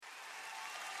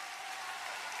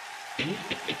Hey,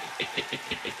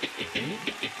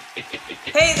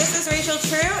 this is Rachel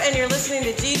True, and you're listening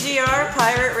to GGR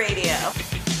Pirate Radio.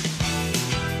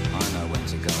 I know when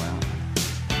to go out.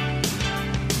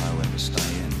 Know when to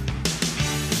stay in.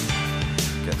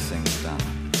 Get things done.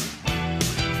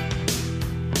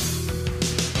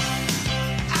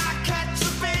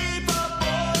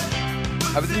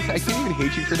 I can't even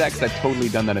hate you for that because I've totally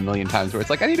done that a million times where it's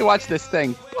like, I need to watch this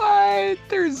thing, but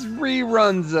there's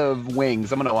reruns of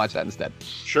Wings. I'm going to watch that instead.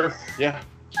 Sure, yeah.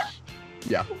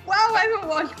 Yeah. Wow, I haven't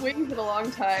watched Wings in a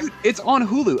long time. It's on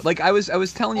Hulu. Like I was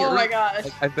telling you Oh my earlier, gosh.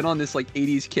 like, I've been on this like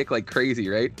 80s kick like crazy,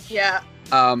 right? Yeah.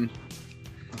 And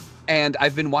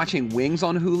I've been watching Wings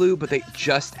on Hulu, but they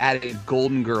just added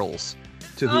Golden Girls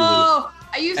to Hulu. Oh,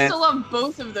 I used to love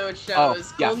both of those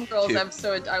shows. yeah, Golden Girls, too.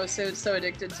 I was so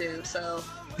addicted to. So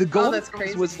The Golden that's Girls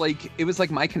crazy. was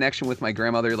like my connection with my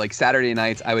grandmother. Like Saturday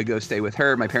nights, I would go stay with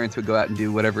her. My parents would go out and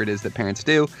do whatever it is that parents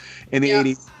do in the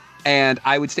 80s. And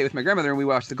I would stay with my grandmother and we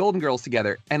watched the Golden Girls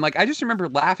together. And like I just remember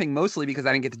laughing mostly because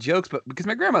I didn't get the jokes, but because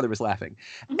my grandmother was laughing.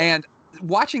 Mm-hmm. And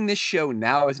watching this show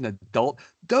now as an adult,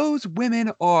 those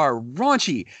women are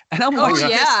raunchy. And I'm like,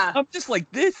 yeah. I'm just like,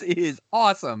 this is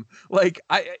awesome. Like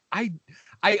I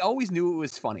always knew it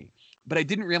was funny, but I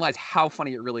didn't realize how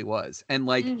funny it really was. And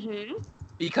like,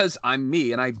 because I'm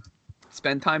me and I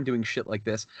spend time doing shit like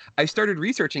this, I started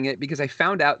researching it because I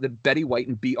found out that Betty White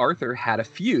and B. Arthur had a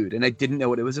feud and I didn't know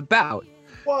what it was about.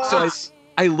 What? So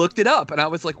I looked it up and I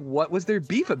was like, what was their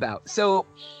beef about? So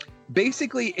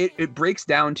basically it breaks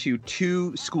down to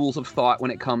two schools of thought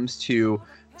when it comes to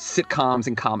sitcoms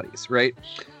and comedies, right?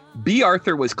 B.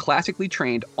 Arthur was classically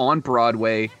trained on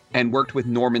Broadway and worked with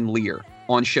Norman Lear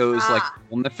on shows like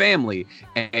All in the Family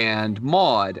and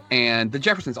Maude and The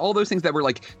Jeffersons, all those things that were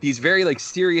like these very like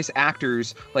serious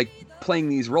actors like playing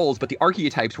these roles, but the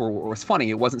archetypes was funny.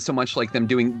 It wasn't so much like them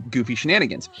doing goofy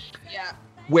shenanigans. Yeah.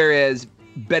 Whereas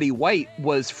Betty White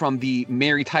was from the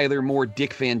Mary Tyler Moore,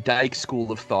 Dick Van Dyke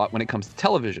school of thought when it comes to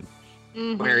television.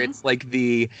 Where it's like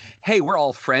hey, we're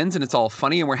all friends and it's all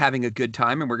funny and we're having a good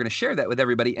time and we're going to share that with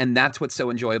everybody. And that's what's so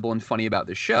enjoyable and funny about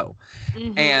this show.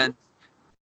 And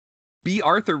B.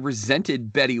 Arthur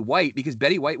resented Betty White because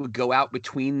Betty White would go out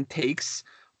between takes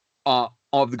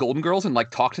of the Golden Girls and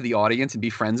like talk to the audience and be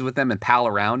friends with them and pal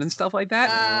around and stuff like that.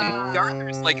 And B.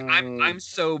 Arthur's like, I'm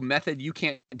so method, you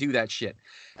can't do that shit.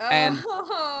 And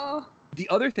the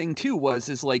other thing too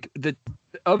is like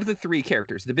of the three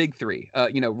characters, the big three,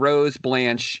 Rose,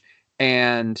 Blanche,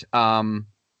 and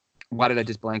why did I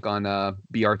just blank on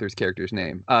B. Arthur's character's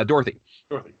name? Dorothy.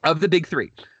 Of the big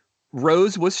three,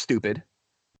 Rose was stupid.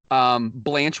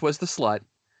 Blanche was the slut,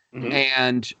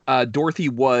 and Dorothy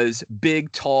was big,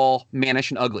 tall,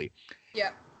 mannish, and ugly.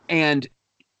 Yeah. And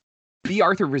B.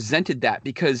 Arthur resented that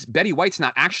because Betty White's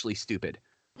not actually stupid.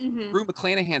 Rue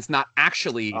McClanahan's not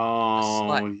actually a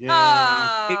slut.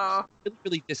 Yeah. He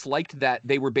really disliked that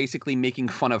they were basically making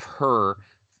fun of her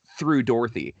through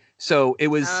Dorothy. So it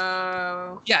was,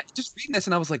 just reading this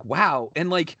and I was like, wow. And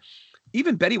like,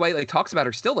 even Betty White like talks about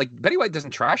her still. Like Betty White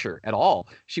doesn't trash her at all.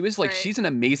 She was like, she's an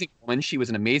amazing woman. She was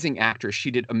an amazing actress. She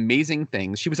did amazing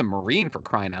things. She was a Marine for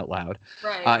crying out loud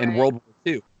in World War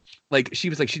II. Like she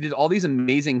did all these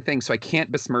amazing things. So I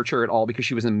can't besmirch her at all because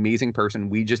she was an amazing person.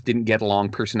 We just didn't get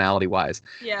along personality wise.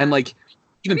 Yeah. And like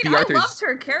even B. Arthur's. I loved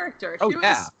her character. She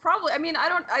was probably. I mean,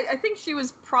 I think she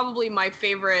was probably my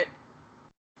favorite,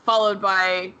 followed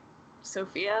by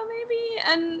Sophia maybe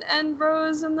and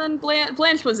Rose, and then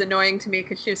Blanche was annoying to me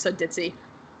because she was so ditzy,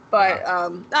 but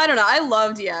I don't know, I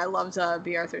loved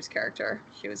B. Arthur's character.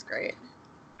 She was great.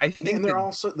 I think they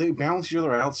balance each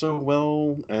other out so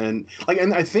well, and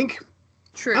I think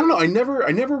true. I don't know, I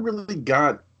never really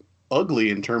got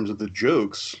ugly in terms of the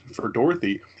jokes for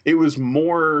Dorothy. It was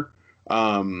more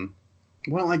I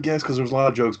guess because there was a lot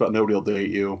of jokes about nobody will date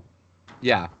you.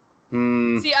 Yeah.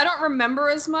 See, I don't remember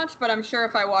as much, but I'm sure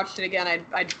if I watched it again,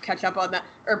 I'd catch up on that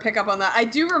or pick up on that. I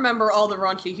do remember all the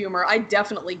raunchy humor. I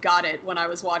definitely got it when I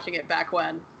was watching it back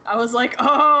when. I was like, oh,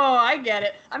 I get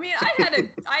it. I mean,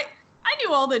 I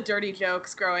knew all the dirty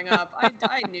jokes growing up.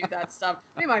 I knew that stuff.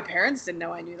 I mean, my parents didn't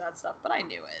know I knew that stuff, but I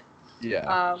knew it.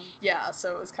 Yeah.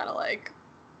 So it was kind of like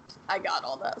I got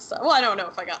all that stuff. Well, I don't know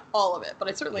if I got all of it, but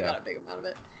I certainly got a big amount of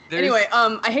it. Anyway,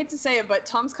 I hate to say it, but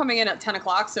Tom's coming in at 10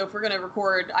 o'clock, so if we're going to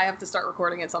record, I have to start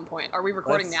recording at some point. Are we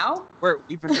recording now?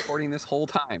 We've been recording this whole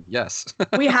time, yes.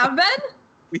 We have been?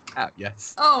 We have,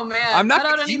 yes. Oh, man. I'm not cut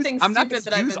out gonna anything use, I'm not stupid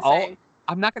gonna that I've use been all. saying.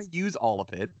 I'm not going to use all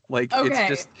of it. Like, Okay. it's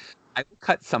just, I will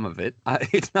cut some of it.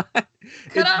 It's not.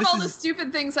 Cut out all the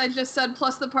stupid things I just said,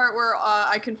 plus the part where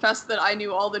I confessed that I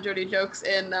knew all the dirty jokes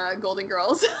in Golden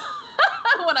Girls.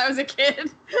 when I was a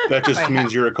kid. That just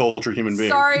means you're a cultured human being.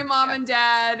 Sorry, Mom and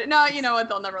Dad. No, you know what?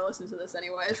 They'll never listen to this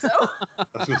anyway. So I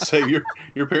was going to say,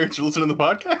 your parents are listening to the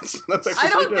podcast? That's actually I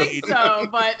don't pretty think good. so,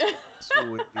 but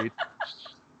Sweet.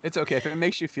 It's okay if it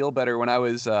makes you feel better. When I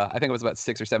was, I think I was about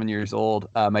 6 or 7 years old.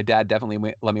 My dad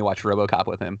definitely let me watch RoboCop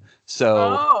with him.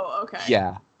 So, okay.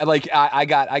 yeah, like I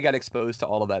got exposed to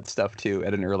all of that stuff too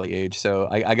at an early age. So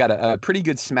I got a pretty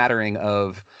good smattering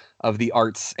of the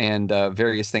arts and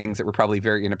various things that were probably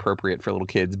very inappropriate for little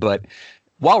kids. But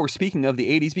while we're speaking of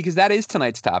the 80s, because that is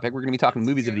tonight's topic, we're going to be talking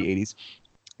movies of the 80s.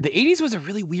 The 80s was a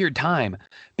really weird time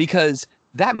because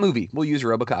that movie, we'll use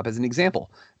RoboCop as an example.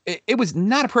 It was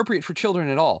not appropriate for children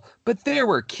at all, but there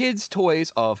were kids'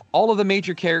 toys of all of the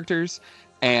major characters,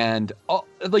 and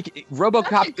like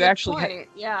RoboCop actually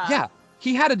yeah,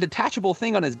 he had a detachable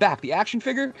thing on his back, the action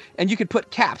figure, and you could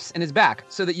put caps in his back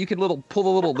so that you could pull the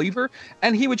little lever,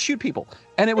 and he would shoot people.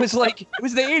 And it was like, it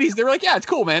was the 80s. They were like, yeah, it's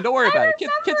cool, man. Don't worry about it.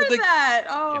 Kids would think, that.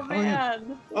 Oh,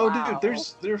 man. Oh, Wow. dude,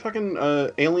 there are fucking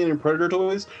Alien and Predator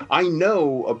toys. I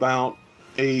know about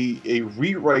a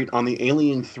rewrite on the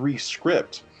Alien 3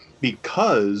 script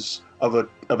because of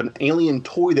an Alien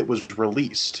toy that was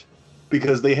released,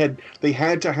 because they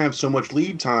had to have so much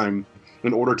lead time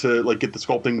in order to like get the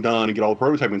sculpting done and get all the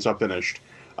prototyping and stuff finished.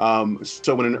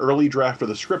 So in an early draft of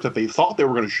the script that they thought they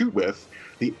were going to shoot with,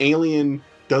 the Alien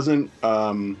doesn't,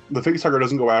 the facehugger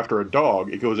doesn't go after a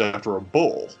dog, it goes after a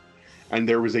bull. And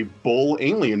there was a bull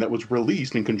alien that was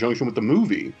released in conjunction with the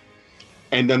movie.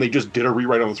 And then they just did a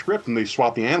rewrite on the script and they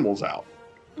swapped the animals out.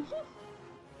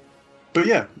 But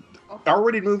yeah,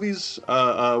 R-rated movies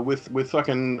with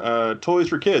fucking toys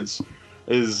for kids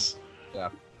is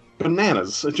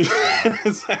bananas.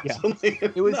 It's absolutely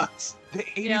nuts. The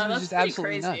 80s Yeah, was that's just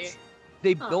pretty absolutely crazy. nuts.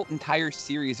 They built entire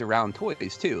series around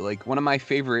toys too. Like one of my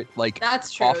favorite, like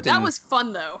That's true. often, That was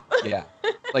fun though. yeah,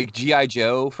 like G.I.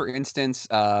 Joe, for instance.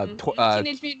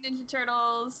 Teenage Mutant Ninja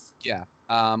Turtles. Yeah.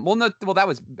 Well, that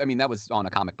was on a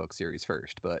comic book series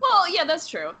first, but Well, yeah, that's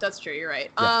true. That's true. You're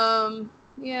right.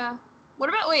 Yeah. What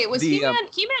about was He-Man?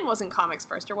 He-Man wasn't comics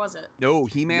first, or was it? no,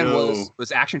 He-Man No.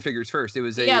 was action figures first. It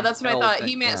was Yeah, that's what I thought. thing,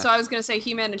 He-Man. yeah. So I was gonna say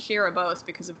He-Man and She-Ra both,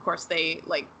 because of course they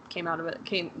like came out of it.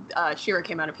 She-Ra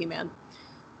came out of He-Man.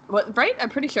 What? Right? I'm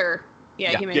pretty sure.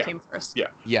 Yeah, He-Man Yeah. came first. Yeah.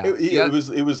 Yeah. It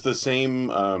was the same.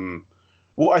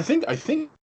 Well, I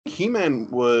think He-Man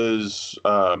was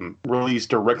released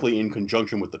directly in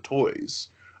conjunction with the toys.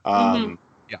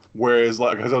 Yeah. Whereas,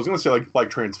 because I was going to say like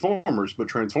Transformers, but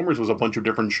Transformers was a bunch of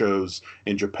different shows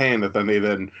in Japan that they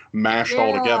mashed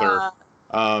all together.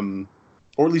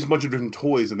 Or at least a bunch of different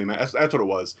toys that they mashed. That's what it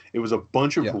was. It was a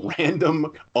bunch of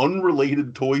random,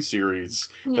 unrelated toy series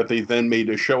that they then made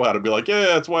a show out of. Be like, yeah,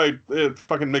 that's why it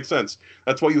fucking makes sense.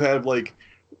 That's why you have like,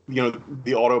 you know,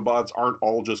 the Autobots aren't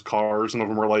all just cars. Some of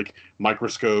them are like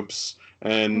microscopes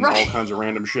and all kinds of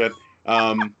random shit.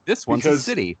 This one's a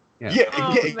city. Yeah,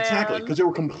 exactly. Because they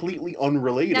were completely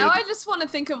unrelated. Now I just want to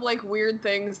think of like weird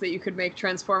things that you could make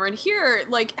Transformer. And here,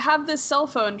 like, have this cell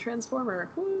phone Transformer.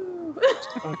 Woo.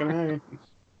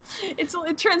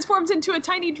 It transforms into a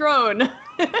tiny drone.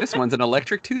 This one's an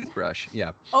electric toothbrush.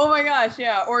 Yeah. Oh my gosh,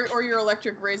 yeah. Or your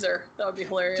electric razor. That would be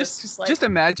hilarious. Just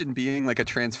imagine being like a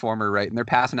Transformer, right? And they're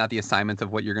passing out the assignments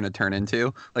of what you're going to turn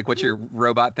into. Like, what's your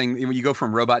robot thing? When you go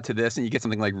from robot to this and you get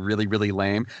something like really, really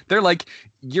lame, they're like,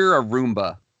 you're a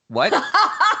Roomba. What?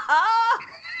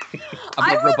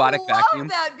 I would robotic love vacuum?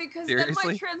 that, because then my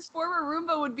Seriously? Transformer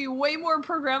Roomba would be way more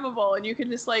programmable, and you could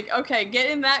just like, okay, get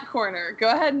in that corner, go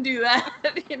ahead and do that.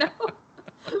 You know,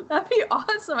 that'd be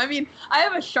awesome. I mean, I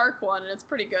have a Shark one, and it's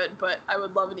pretty good, but I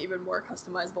would love an even more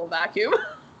customizable vacuum.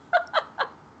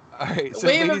 All right, so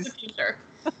Wave of the future.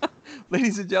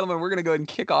 ladies and gentlemen, we're going to go ahead and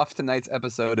kick off tonight's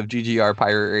episode of GGR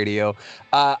Pirate Radio.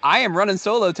 I am running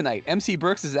solo tonight. MC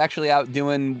Brooks is actually out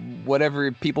doing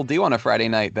whatever people do on a Friday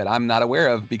night that I'm not aware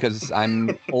of because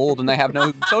I'm old and I have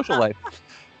no social life.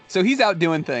 So he's out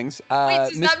doing things. Wait,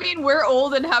 does that mean we're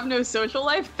old and have no social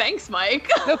life? Thanks, Mike.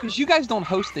 No, because you guys don't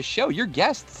host the show. You're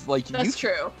guests. Like That's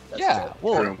true. That's yeah. true.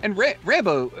 Well, True. and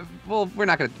Rambo. Well, we're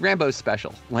not gonna. Rambo's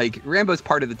special. Like Rambo's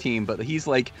part of the team, but he's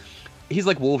like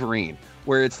Wolverine,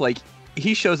 where it's like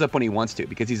he shows up when he wants to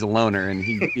because he's a loner and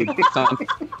he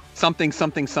something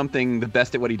the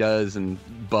best at what he does, and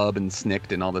Bub and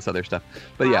Snicked and all this other stuff.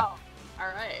 But yeah. Wow. All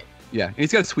right. Yeah, and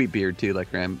he's got a sweet beard too, like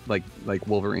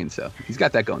Wolverine. So he's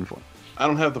got that going for him. I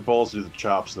don't have the balls to do the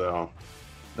chops though.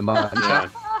 The mutton Yeah.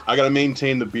 chop, I gotta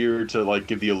maintain the beard to like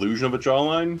give the illusion of a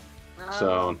jawline.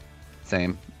 So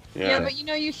same. Yeah, but you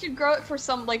know, you should grow it for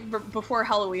some like before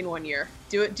Halloween one year.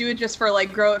 Do it just for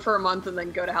like grow it for a month and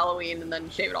then go to Halloween and then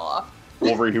shave it all off.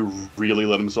 Wolverine who really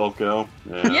let himself go.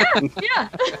 Yeah.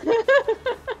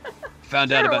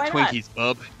 Found out about Twinkies,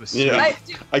 bub. It was sweet. Yeah.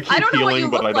 I don't know what you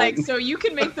look but I like, don't. so you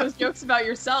can make those jokes about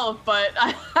yourself, but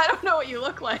I don't know what you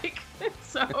look like.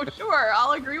 So sure,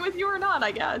 I'll agree with you or not,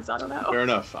 I guess. I don't know. Fair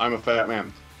enough. I'm a fat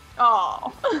man.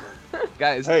 Oh.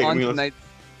 Guys, Hey,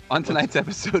 on tonight's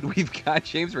episode, we've got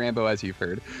James Rambo, as you've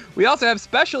heard. We also have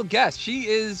special guest. She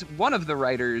is one of the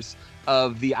writers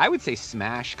of the, I would say,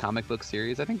 Smash comic book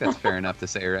series. I think that's fair enough to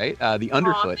say, right? The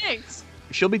Underfoot. Aw, thanks.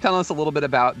 She'll be telling us a little bit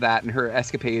about that and her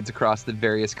escapades across the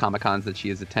various Comic-Cons that she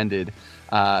has attended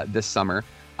this summer.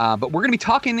 But we're going to be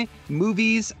talking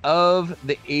movies of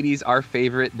the 80s, our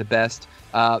favorite, the best.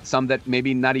 Some that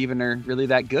maybe not even are really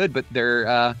that good, but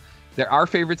they're our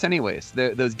favorites anyways.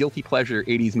 Those guilty pleasure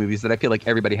 80s movies that I feel like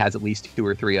everybody has at least 2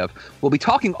 or 3 of. We'll be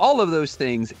talking all of those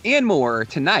things and more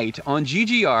tonight on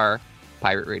GGR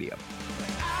Pirate Radio.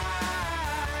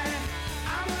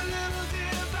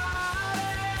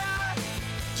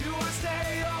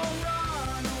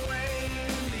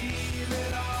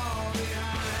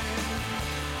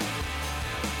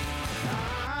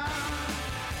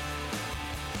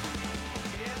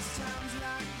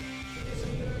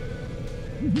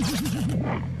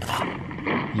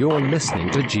 You're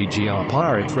listening to GGR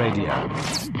Pirate Radio.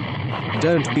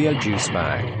 Don't be a juice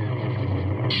bag.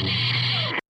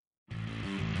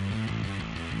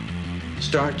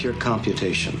 Start your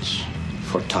computations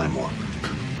for Time Warp.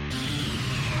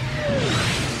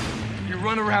 You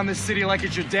run around this city like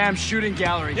it's your damn shooting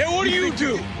gallery. Yeah, what do you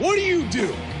do? What do you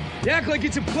do? You act like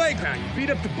it's a playground. You beat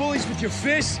up the bullies with your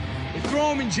fists. You throw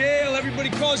them in jail, everybody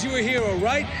calls you a hero,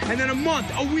 right? And then a month,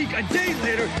 a week, a day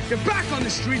later, you're back on the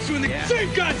streets doing the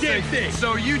same goddamn thing.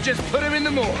 So you just put him in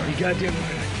the morgue. You goddamn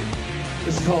right I do.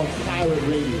 This is called Pirate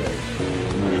Radio.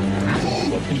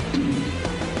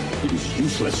 It is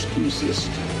useless to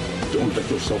resist. Don't let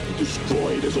yourself be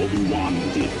destroyed as Obi-Wan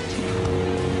did.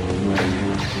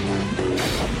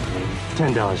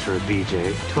 $10 for a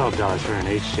BJ, $12 for an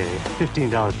HJ,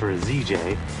 $15 for a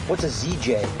ZJ. What's a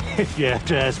ZJ? If you have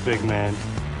to ask, big man,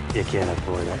 you can't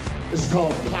afford it. This is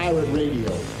called Pirate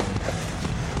Radio.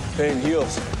 Pain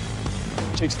heals.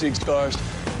 Chicks dig scars.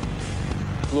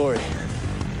 Glory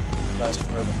lasts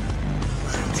forever.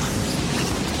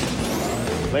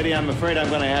 Lady, I'm afraid I'm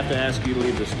going to have to ask you to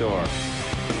leave the store.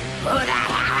 Who the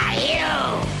hell are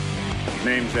you?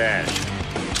 Name's Ash.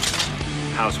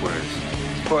 Housewares.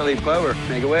 Four-leaf clover.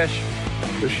 Make a wish.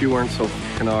 Wish you weren't so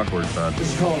fucking awkward, bud.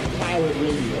 This is called Pirate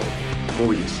Radio. Before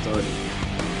we get started,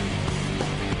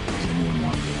 does anyone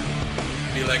want to?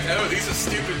 Be like, oh, these are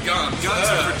stupid guns. Guns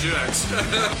are for jerks.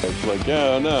 It's like,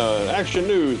 yeah, no, action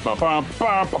news.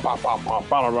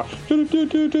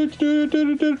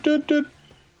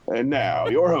 And now,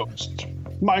 your host,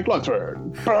 Mike Lunsford.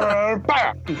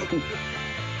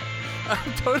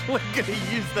 I'm totally going to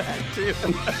use that, too.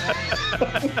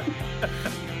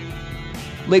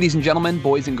 Ladies and gentlemen,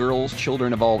 boys and girls,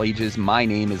 children of all ages, my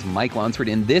name is Mike Lunsford,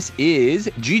 and this is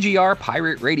GGR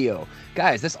Pirate Radio.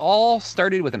 Guys, this all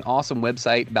started with an awesome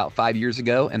website about 5 years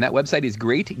ago, and that website is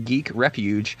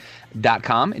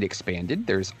GreatGeekRefuge.com. It expanded.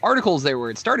 There's articles there where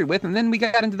it started with, and then we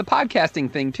got into the podcasting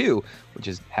thing too, which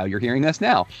is how you're hearing us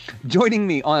now. Joining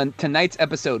me on tonight's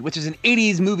episode, which is an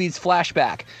 80s movies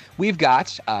flashback, we've got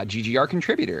GGR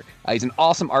contributor. He's an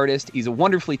awesome artist. He's a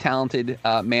wonderfully talented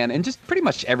man, and just pretty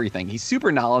much everything. He's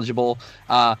super knowledgeable,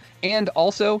 and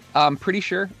also, I'm pretty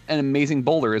sure, an amazing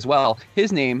bowler as well.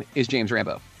 His name is James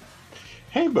Rambo.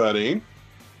 Hey, buddy.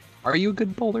 Are you a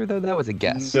good bowler, though? That was a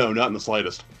guess. No, not in the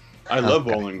slightest. I love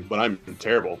bowling, but I'm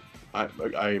terrible.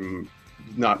 I'm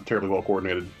not terribly well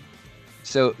coordinated.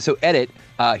 So edit.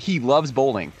 He loves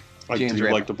bowling. James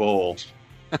Rambo. Like to bowl.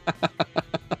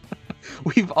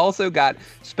 We've also got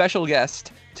special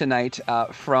guest tonight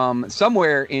from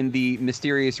somewhere in the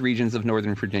mysterious regions of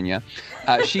Northern Virginia.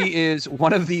 She is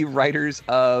one of the writers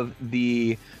of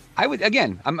the... I'm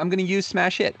going to use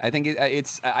Smash Hit. I think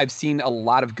I've seen a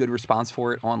lot of good response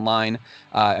for it online.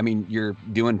 I mean, you're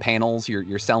doing panels,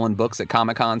 you're selling books at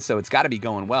Comic-Con, so it's got to be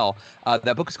going well.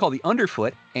 That book is called The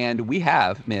Underfoot, and we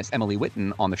have Miss Emily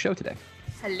Whitten on the show today.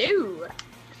 Hello.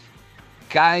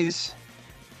 Guys,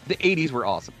 the 80s were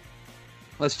awesome.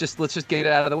 Let's just get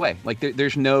it out of the way. Like,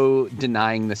 there's no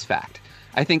denying this fact.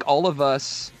 I think all of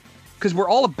us, because we're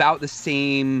all about the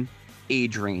same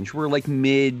age range. We're like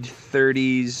mid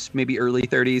 30s, maybe early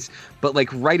 30s, but like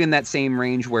right in that same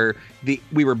range where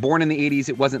we were born in the 80s.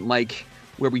 It wasn't like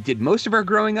where we did most of our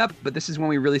growing up, but this is when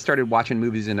we really started watching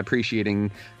movies and appreciating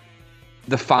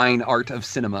the fine art of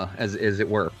cinema, as it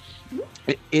were.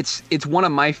 It's one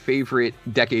of my favorite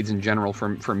decades in general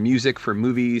for music, for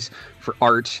movies, for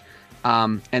art.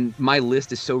 And my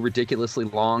list is so ridiculously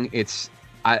long.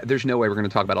 There's no way we're going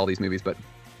to talk about all these movies, but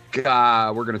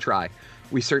we're going to try.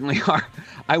 We certainly are.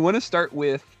 I want to start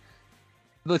with,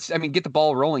 get the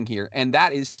ball rolling here. And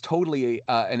that is totally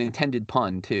an intended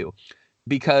pun too,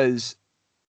 because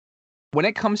when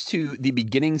it comes to the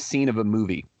beginning scene of a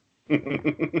movie,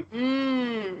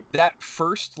 that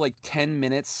first 10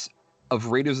 minutes of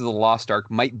Raiders of the Lost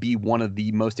Ark might be one of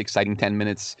the most exciting 10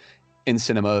 minutes in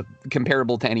cinema,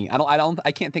 comparable to any.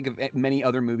 I can't think of many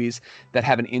other movies that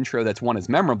have an intro that's one as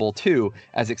memorable, two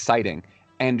as exciting.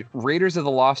 And Raiders of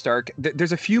the Lost Ark,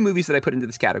 there's a few movies that I put into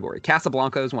this category.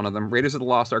 Casablanca is one of them. Raiders of the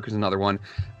Lost Ark is another one.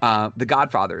 The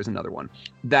Godfather is another one.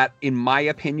 That, in my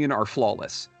opinion, are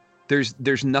flawless.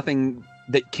 There's nothing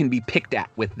that can be picked at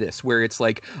with this, where it's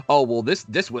like, oh, well,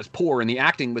 this was poor and the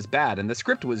acting was bad and the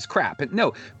script was crap. And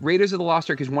no, Raiders of the Lost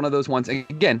Ark is one of those ones,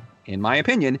 again, in my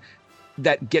opinion,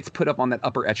 that gets put up on that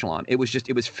upper echelon. It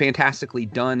was fantastically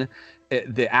done.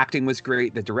 The acting was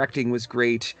great. The directing was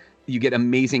great. You get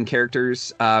amazing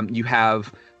characters. You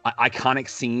have iconic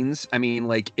scenes. I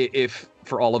mean, if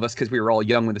for all of us, because we were all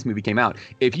young when this movie came out,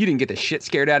 if you didn't get the shit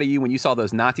scared out of you when you saw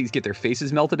those Nazis get their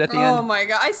faces melted at the end. Oh my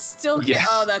God. I still can't. Yes.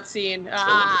 Oh, that scene.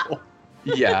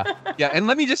 Yeah. And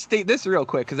let me just state this real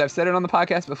quick, because I've said it on the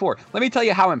podcast before. Let me tell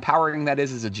you how empowering that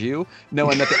is as a Jew,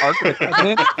 knowing that the Ark of the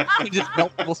Covenant can just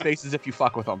melt people's faces if you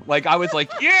fuck with them. I was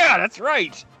like, yeah, that's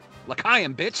right.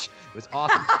 L'chaim, bitch. It was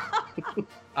awesome.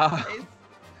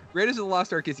 Raiders of the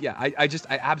Lost Ark is, I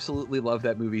absolutely love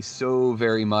that movie so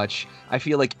very much. I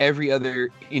feel like every other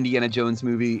Indiana Jones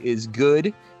movie is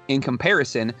good in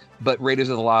comparison, but Raiders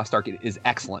of the Lost Ark is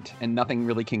excellent, and nothing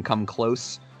really can come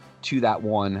close to that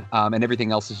one. And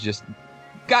everything else has just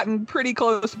gotten pretty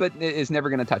close, but is never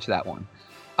going to touch that one.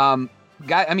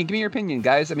 Give me your opinion,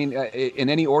 guys. In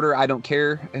any order, I don't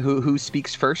care who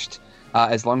speaks first,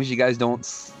 as long as you guys don't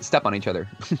step on each other.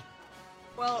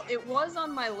 Well, it was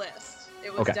on my list.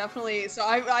 It was definitely, so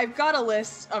I've got a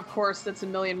list, of course, that's a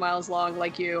million miles long,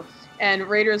 like you, and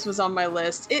Raiders was on my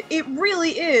list. It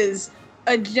really is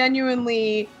a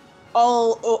genuinely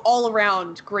all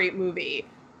around great movie.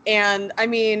 And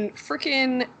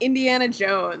freaking Indiana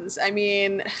Jones. I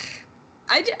don't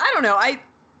know.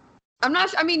 I'm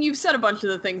not. You've said a bunch of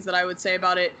the things that I would say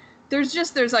about it. There's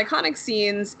iconic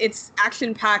scenes. It's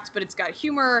action packed, but it's got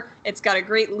humor. It's got a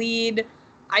great lead.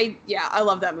 I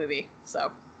love that movie.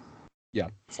 So yeah,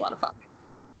 it's a lot of fun.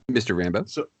 Mr. Rambo.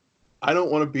 So I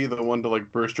don't want to be the one to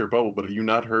burst your bubble, but have you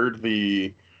not heard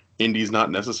the Indy's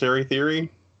not necessary theory?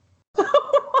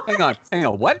 Hang on.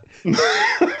 What?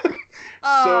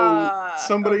 So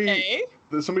somebody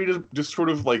just sort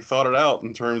of thought it out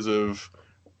in terms of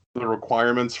the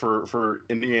requirements for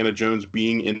Indiana Jones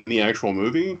being in the actual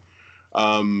movie.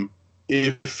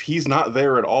 If he's not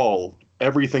there at all,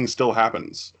 everything still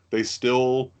happens. They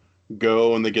still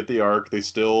go and they get the Ark. They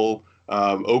still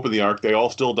open the Ark. They all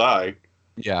still die.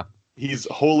 Yeah. He's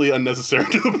wholly unnecessary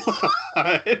to the plot.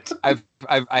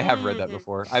 I have read that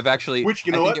before. I've actually. Which,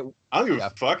 you know what? I don't give a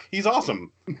fuck. He's awesome.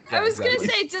 I was going to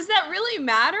say, does that really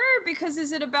matter? Because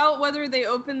is it about whether they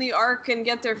open the Ark and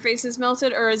get their faces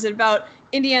melted, or is it about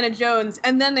Indiana Jones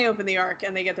and then they open the Ark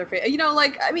and they get their face?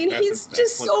 He's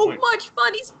just so much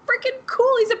fun. He's freaking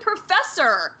cool. He's a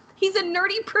professor. He's a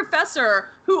nerdy professor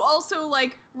who also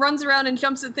runs around and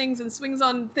jumps at things and swings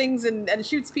on things and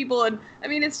shoots people. And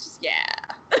it's just, yeah.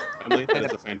 Emily,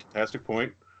 that's a fantastic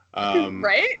point.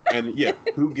 Right? And yeah,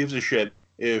 who gives a shit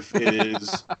if it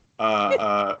is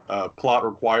plot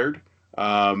required?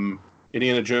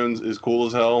 Indiana Jones is cool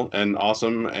as hell and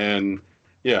awesome. And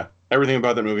yeah, everything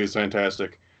about that movie is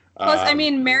fantastic. Plus,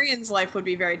 Marion's life would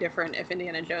be very different if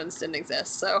Indiana Jones didn't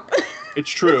exist, so... It's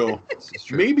true.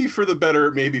 Maybe for the better,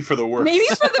 maybe for the worse. Maybe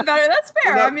for the better, that's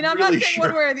fair. I'm really not saying sure.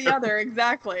 one way or the other,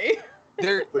 exactly.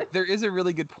 There is a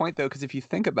really good point, though, because if you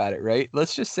think about it, right?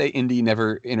 Let's just say Indy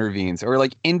never intervenes, or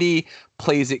Indy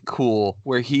plays it cool,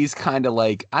 where he's kind of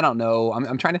I don't know,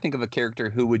 I'm trying to think of a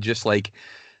character who would just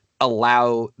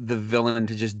allow the villain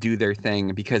to just do their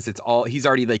thing, because he's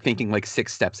already thinking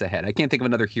 6 steps ahead. I can't think of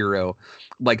another hero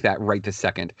like that right this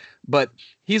second. But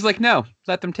he's no,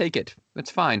 let them take it. That's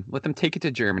fine. Let them take it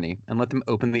to Germany and let them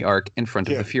open the Ark in front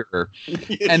of the Fuhrer.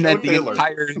 And then the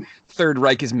entire Third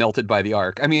Reich is melted by the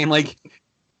Ark.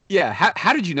 Yeah,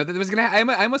 how did you know that it was gonna?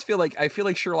 I must feel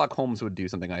like Sherlock Holmes would do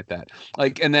something like that.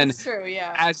 And then that's true,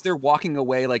 yeah. As they're walking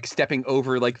away, stepping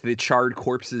over the charred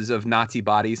corpses of Nazi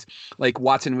bodies,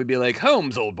 Watson would be like,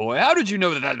 "Holmes, old boy, how did you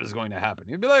know that was going to happen?"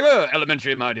 He'd be like, "Oh,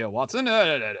 elementary, my dear Watson."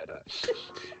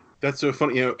 That's so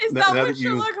funny. Is that what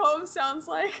Sherlock Holmes sounds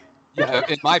like? Yeah,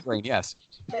 in my brain, yes.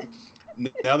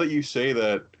 Now that you say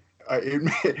that,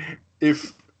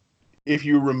 if if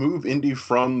you remove Indy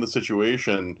from the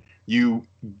situation, you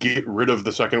get rid of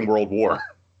the Second World War.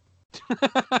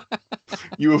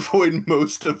 You avoid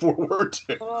most of World War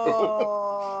II.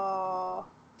 Oh.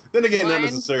 Then again, not Mind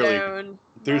necessarily. stone.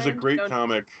 There's a Mind great stone.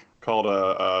 comic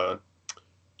called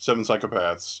Seven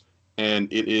Psychopaths,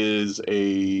 and it is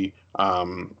a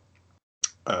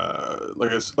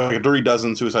like a Dirty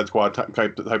Dozen Suicide Squad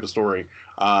type of story,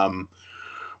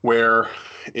 where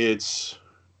it's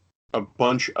a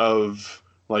bunch of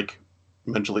like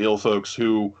mentally ill folks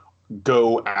who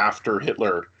go after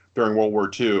Hitler during World War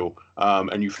II,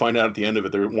 and you find out at the end of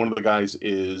it, one of the guys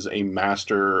is a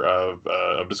master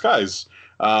of disguise,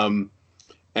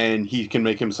 and he can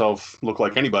make himself look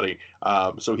like anybody.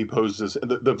 So he poses.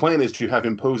 The plan is to have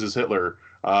him pose as Hitler,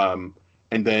 and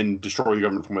then destroy the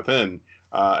government from within.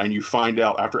 And you find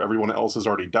out after everyone else has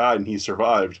already died and he's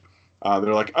survived.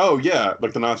 They're like, oh yeah,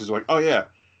 like the Nazis are like, oh yeah,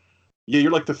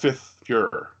 you're like the fifth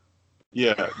Fuhrer.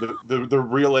 Yeah, the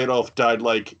real Adolf died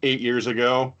like 8 years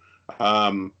ago.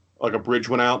 Like a bridge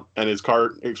went out and his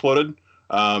car exploded.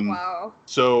 Wow.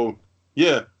 So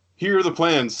yeah, here are the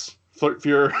plans,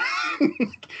 Fuhrer.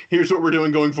 Here's what we're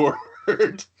doing going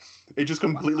forward. It just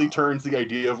completely turns the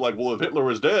idea of like, well, if Hitler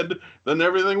was dead, then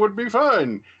everything would be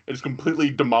fine. It just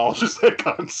completely demolishes that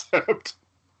concept.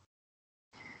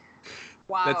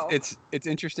 Wow. It's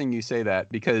interesting you say that,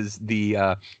 because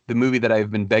the movie that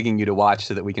I've been begging you to watch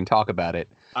so that we can talk about it.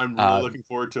 I'm really looking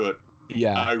forward to it.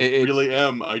 Yeah, I really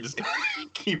am. I just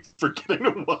keep forgetting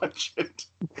to watch it.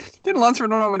 Didn't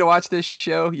Lunsford want me to watch this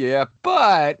show? Yeah,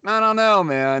 but I don't know,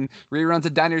 man. Reruns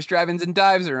of Diners, Drive-Ins, and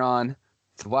Dives are on.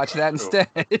 So watch that instead.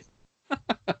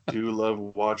 Do love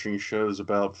watching shows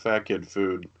about fat kid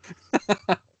food.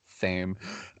 Same.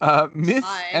 Miss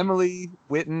Emily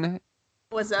Whitten,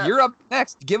 what's up? You're up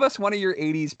next. Give us one of your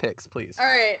 80s picks, please. All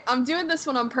right, I'm doing this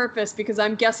one on purpose because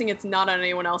I'm guessing it's not on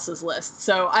anyone else's list.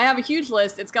 So I have a huge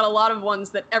list. It's got a lot of ones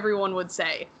that everyone would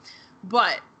say.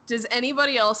 But does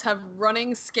anybody else have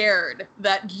Running Scared,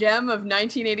 that gem of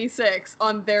 1986,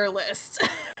 on their list?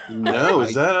 No,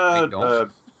 is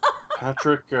that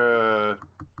Patrick?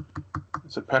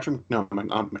 Is it Patrick? No,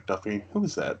 not McDuffie. Who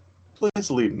is that?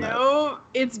 Please lead me. No,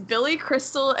 it's Billy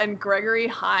Crystal and Gregory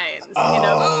Hines in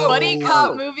a buddy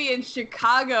cop movie in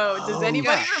Chicago. Does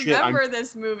anybody remember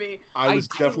this movie? I was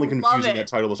definitely confusing that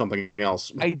title with something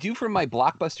else. I do from my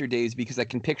Blockbuster days, because I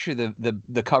can picture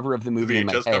the cover of the movie in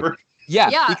my head. Cover?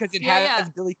 Yeah, because it has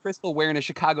Billy Crystal wearing a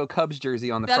Chicago Cubs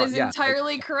jersey on the front. That is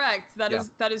entirely correct.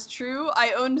 That is true.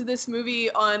 I owned this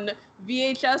movie on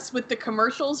VHS with the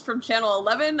commercials from Channel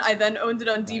 11. I then owned it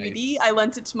on DVD. I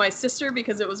lent it to my sister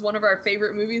because it was one of our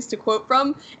favorite movies to quote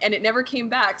from, and it never came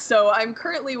back. So I'm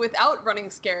currently without Running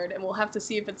Scared, and we'll have to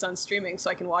see if it's on streaming so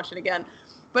I can watch it again.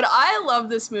 But I love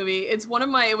this movie. It was one of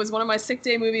my sick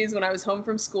day movies when I was home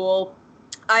from school.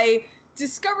 I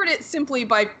discovered it simply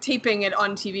by taping it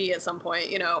on TV at some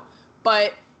point,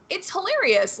 but it's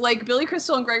hilarious. Like, Billy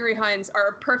Crystal and Gregory Hines are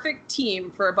a perfect team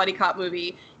for a buddy cop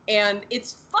movie, and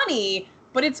it's funny,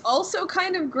 but it's also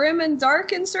kind of grim and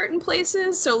dark in certain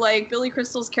places. So like, Billy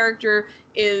Crystal's character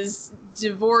is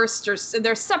divorced, or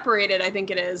they're separated, I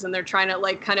think it is, and they're trying to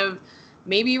like kind of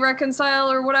maybe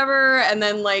reconcile or whatever, and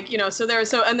then like,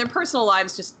 and their personal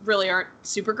lives just really aren't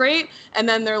super great, and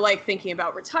then they're like thinking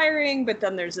about retiring, but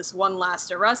then there's this one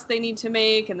last arrest they need to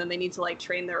make, and then they need to like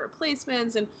train their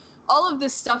replacements, and all of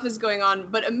this stuff is going on.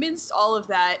 But amidst all of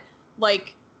that,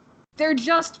 like, they're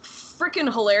just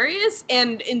freaking hilarious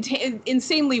and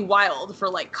insanely wild for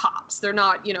like cops. They're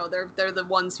not, they're the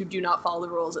ones who do not follow the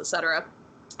rules, etc.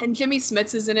 And Jimmy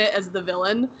Smits is in it as the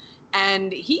villain,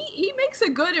 and he makes a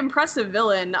good, impressive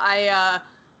villain.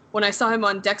 When I saw him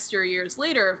on Dexter years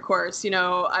later, of course,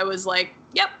 I was like,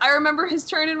 yep, I remember his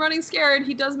turn in Running Scared.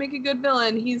 He does make a good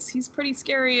villain. He's pretty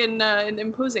scary and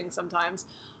imposing sometimes.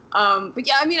 But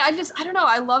yeah, I mean, I don't know.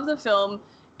 I love the film,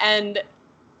 and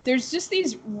there's just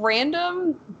these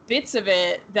random bits of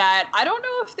it that I don't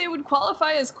know if they would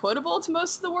qualify as quotable to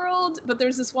most of the world, but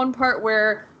there's this one part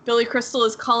where Billy Crystal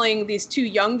is calling these two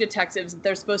young detectives that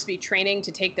they're supposed to be training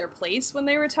to take their place when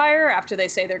they retire, after they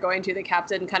say they're going to. The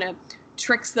captain kind of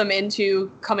tricks them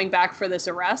into coming back for this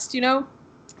arrest,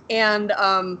 and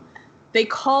they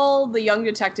call the young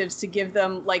detectives to give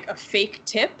them like a fake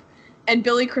tip, and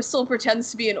Billy Crystal pretends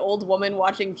to be an old woman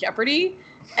watching Jeopardy,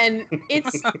 and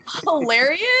it's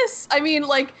hilarious. I mean,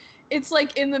 like, it's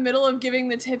like in the middle of giving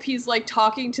the tip, he's like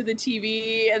talking to the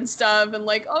TV and stuff, and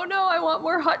like, oh no, I want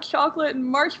more hot chocolate and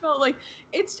marshmallow. Like,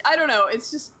 I don't know.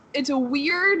 It's a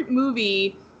weird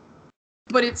movie,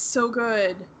 but it's so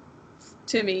good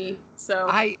to me.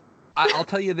 So I'll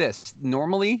tell you this.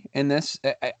 Normally in this,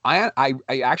 I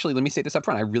actually, let me say this up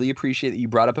front. I really appreciate that you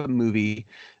brought up a movie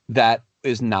that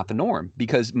is not the norm,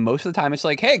 because most of the time it's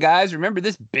like, hey guys, remember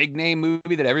this big name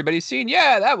movie that everybody's seen?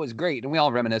 Yeah, that was great. And we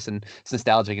all reminisce, and it's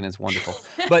nostalgic and it's wonderful.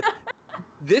 But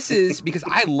this is because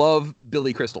I love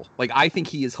Billy Crystal. Like, I think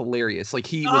he is hilarious. Like,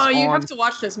 he was you have to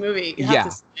watch this movie. You have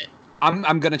to see it.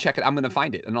 I'm going to check it. I'm going to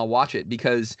find it and I'll watch it,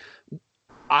 because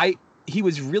he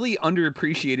was really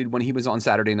underappreciated when he was on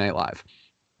Saturday Night Live,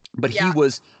 but he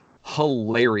was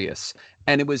hilarious.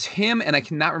 And it was him, and I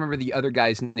cannot remember the other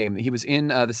guy's name. He was in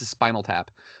this is Spinal Tap,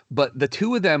 but the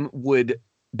two of them would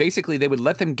basically, they would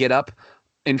let them get up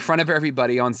in front of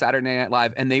everybody on Saturday Night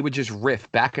Live, and they would just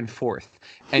riff back and forth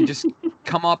and just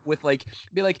come up with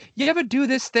be like, you ever do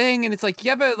this thing? And it's like,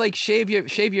 you ever like shave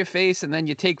your face, and then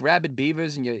you take rabid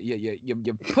beavers and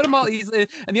you put them all easily.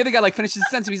 And the other guy like finishes the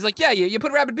sentence. He's like, yeah, you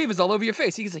put rabid beavers all over your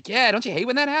face. He's like, yeah, don't you hate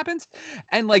when that happens?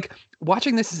 And like,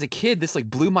 watching this as a kid, this like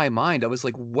blew my mind. I was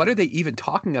like, what are they even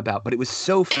talking about? But it was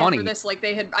so funny. For this, like,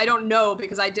 I don't know,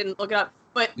 because I didn't look it up.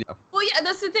 But, well, yeah,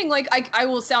 that's the thing. Like, I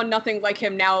will sound nothing like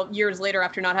him now, years later,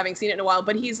 after not having seen it in a while.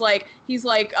 But he's like,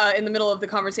 in the middle of the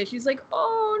conversation, he's like,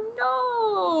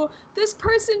 oh, no, this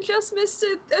person just missed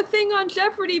a thing on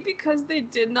Jeopardy because they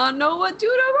did not know what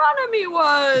Deuteronomy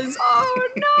was. Oh,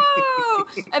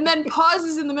 no. And then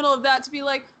pauses in the middle of that to be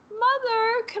like,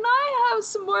 Mother, can I have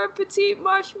some more petite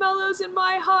marshmallows in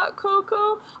my hot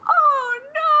cocoa? Oh,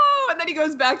 no. And then he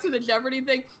goes back to the Jeopardy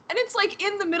thing. And it's like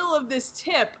in the middle of this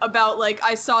tip about like,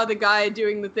 I saw the guy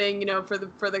doing the thing, for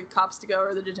the cops to go,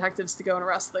 or the detectives to go and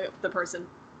arrest the person.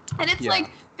 And it's like,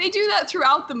 they do that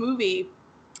throughout the movie.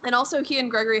 And also he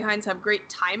and Gregory Hines have great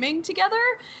timing together.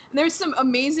 And there's some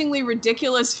amazingly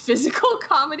ridiculous physical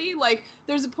comedy. Like,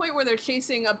 there's a point where they're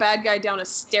chasing a bad guy down a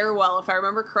stairwell, if I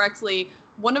remember correctly.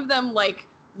 One of them like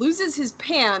loses his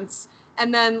pants,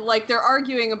 and then like they're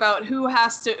arguing about who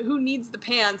needs the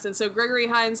pants, and so Gregory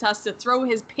Hines has to throw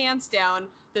his pants down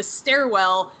the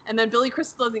stairwell, and then Billy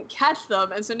Crystal doesn't catch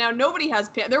them, and so now nobody has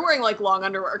pants. They're wearing like long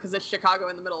underwear because it's Chicago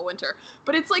in the middle of winter.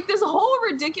 But it's like this whole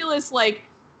ridiculous like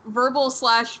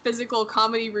verbal/physical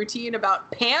comedy routine about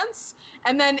pants,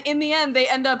 and then in the end they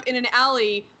end up in an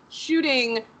alley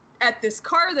shooting at this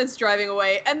car that's driving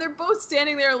away, and they're both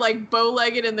standing there like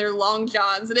bow-legged in their long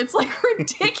johns, and it's like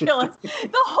ridiculous. The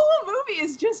whole movie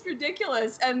is just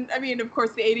ridiculous. And I mean, of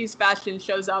course, the 80s fashion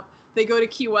shows up. They go to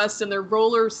Key West and they're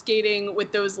roller skating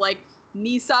with those like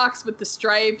knee socks with the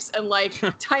stripes and like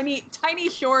tiny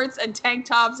shorts and tank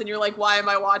tops, and you're like, why am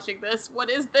I watching this? What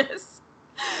is this?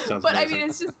 But I mean,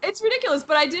 it's ridiculous.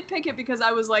 But I did pick it because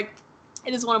I was like,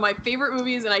 it is one of my favorite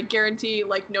movies, and I guarantee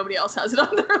like nobody else has it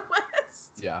on their list.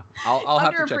 Yeah, I'll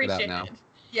have to check it out now.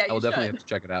 Yeah, I'll definitely have to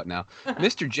check it out now.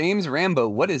 Mr. James Rambo,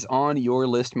 what is on your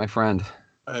list, my friend?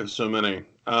 I have so many.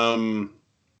 I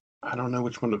don't know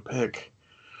which one to pick.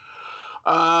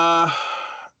 All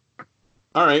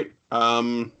right.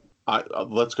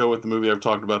 Let's go with the movie I've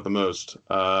talked about the most.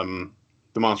 The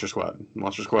Monster Squad.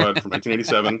 Monster Squad from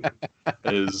 1987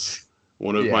 is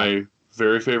one of my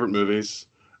very favorite movies.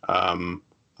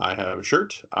 I have a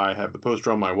shirt. I have the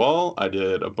poster on my wall. I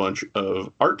did a bunch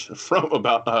of art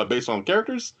based on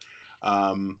characters.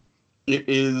 It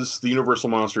is the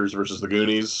Universal Monsters versus the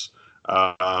Goonies.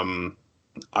 I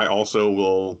also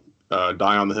will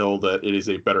die on the hill that it is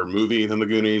a better movie than the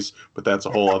Goonies, but that's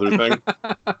a whole other thing.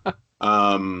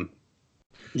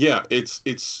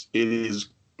 It is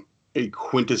a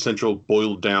quintessential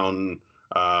boiled down,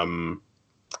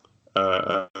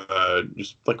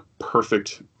 just like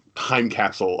perfect time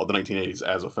capsule of the 1980s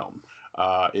as a film.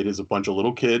 It is a bunch of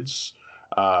little kids.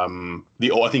 I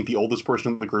think the oldest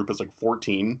person in the group is like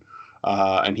 14,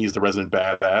 and he's the resident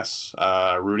badass,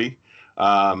 Rudy.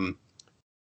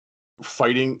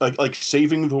 Fighting, like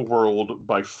saving the world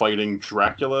by fighting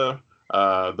Dracula,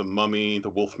 the Mummy, the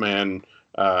Wolfman,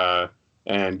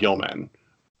 and Gilman.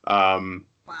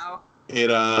 Wow.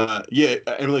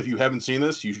 Emily, if you haven't seen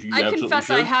this, you I absolutely confess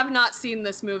should. I have not seen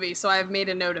this movie, so I have made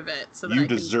a note of it. So that you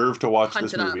deserve to watch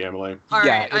this movie, up. Emily. All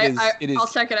right, it is I'll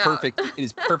check it perfect. out. It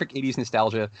is perfect 80s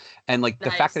nostalgia, and like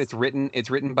the fact that it's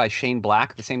written by Shane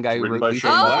Black, the same guy who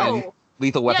wrote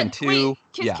Lethal Weapon 2.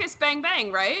 Kiss Bang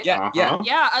Bang, right? Yeah.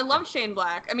 Yeah, I love Shane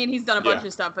Black. I mean, he's done a bunch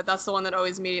of stuff, but that's the one that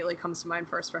always immediately comes to mind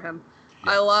first for him.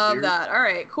 I love that. All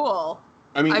right, cool.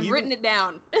 I mean, I've written it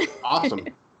down. Awesome.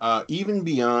 Even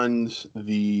beyond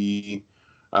the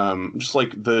just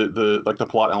like the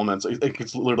plot elements,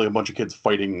 it's literally a bunch of kids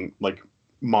fighting like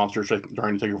monsters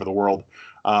trying to take over the world.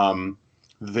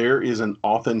 There is an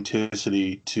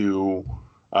authenticity to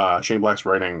Shane Black's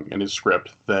writing and his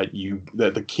script that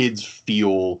the kids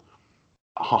feel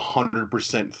 100%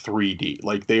 3D.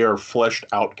 Like, they are fleshed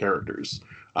out characters.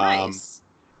 Nice.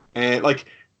 And like,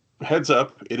 heads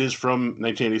up, it is from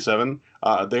 1987.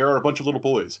 They are a bunch of little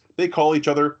boys. They call each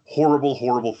other horrible,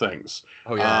 horrible things.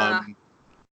 Oh yeah.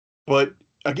 But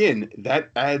again,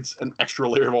 that adds an extra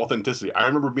layer of authenticity. I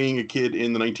remember being a kid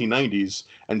in the 1990s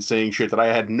and saying shit that I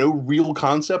had no real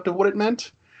concept of what it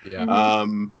meant. Yeah.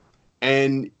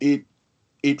 And it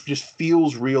just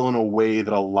feels real in a way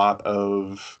that a lot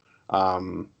of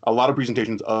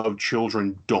presentations of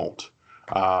children don't,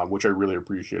 which I really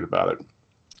appreciate about it.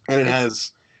 And it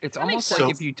has. It's almost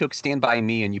like if you took Stand By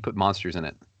Me and you put monsters in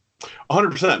it.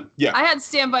 100%. Yeah. I had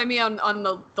Stand By Me on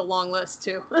the long list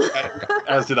too.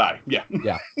 As did I. Yeah.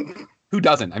 Yeah. Who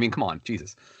doesn't? I mean, come on,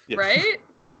 Jesus. Yeah. Right?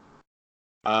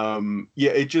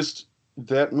 Yeah, it just,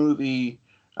 that movie,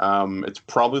 it's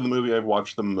probably the movie I've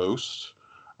watched the most,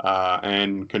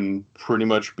 and can pretty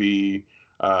much be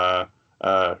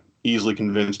easily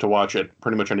convinced to watch it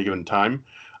pretty much any given time.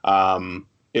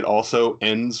 It also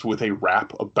ends with a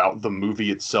rap about the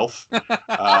movie itself, which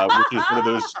is one of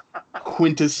those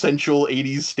quintessential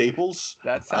 80s staples.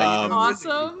 That's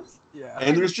awesome. Yeah.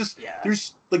 And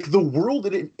there's like the world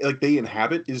that they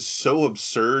inhabit is so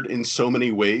absurd in so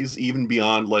many ways, even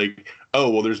beyond like, oh,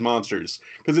 well, there's monsters.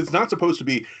 Because it's not supposed to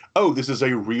be, oh, this is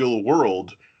a real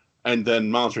world, and then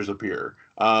monsters appear.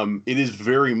 It is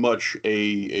very much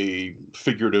a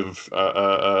figurative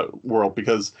world,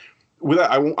 because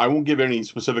I won't give any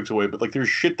specifics away, but like there's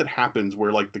shit that happens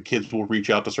where like the kids will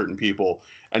reach out to certain people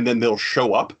and then they'll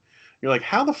show up. You're like,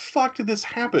 how the fuck did this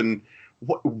happen?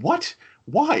 What?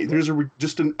 Why? There's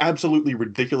just an absolutely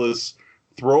ridiculous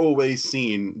throwaway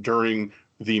scene during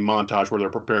the montage where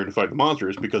they're preparing to fight the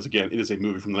monsters, because again, it is a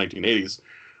movie from the 1980s,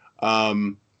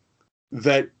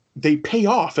 that they pay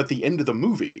off at the end of the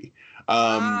movie.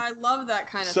 I love that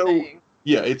kind of thing.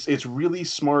 Yeah, it's really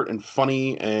smart and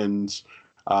funny and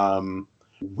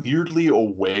weirdly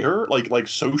aware, like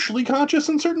socially conscious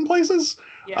in certain places.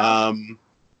 Yeah.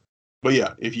 But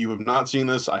yeah, if you have not seen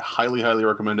this, I highly, highly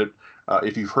recommend it.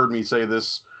 If you've heard me say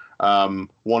this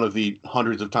one of the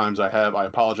hundreds of times I have, I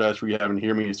apologize for you having to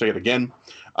hear me say it again.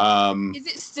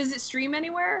 Does it stream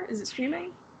anywhere? Is it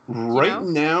streaming? Right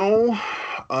now,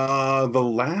 the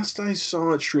last I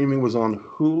saw it streaming was on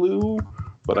Hulu,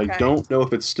 but I don't know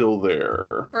if it's still there.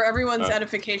 For everyone's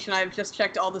edification, I've just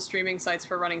checked all the streaming sites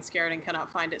for Running Scared and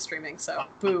cannot find it streaming. So,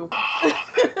 boo.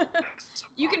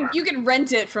 You can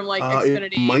rent it from like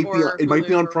Xfinity it might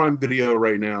be on Prime Video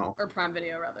right now. Or Prime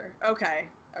Video rather. Okay.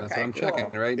 That's what I'm checking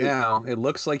right now. It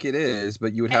looks like it is,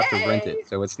 but you would have to rent it,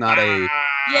 so it's not a.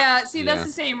 Yeah. See, that's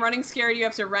the same. Running Scared, you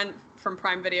have to rent from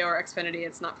Prime Video or Xfinity.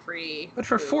 It's not free. But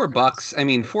for $4, I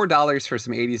mean, $4 for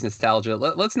some 80s nostalgia.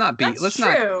 Let's not beat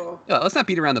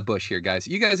around the bush here, guys.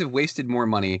 You guys have wasted more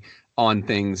money on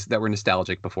things that were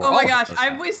nostalgic before. Oh my gosh,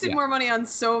 I've wasted more money on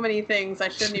so many things. I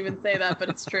shouldn't even say that, but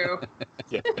it's true.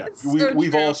 Yeah.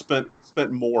 We've all spent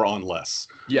more on less.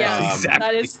 Yeah,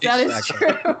 exactly. That is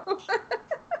true.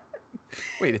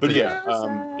 Wait, but yeah,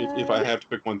 if I have to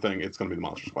pick one thing, it's going to be the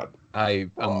Monster Squad.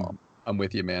 I'm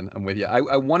with you, man. I'm with you.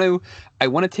 I want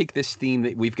to take this theme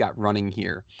that we've got running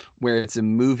here, where it's a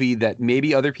movie that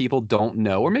maybe other people don't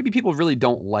know, or maybe people really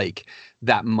don't like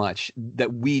that much,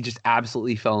 that we just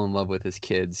absolutely fell in love with as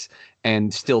kids,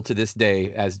 and still to this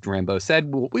day, as Rambo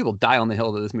said, we will die on the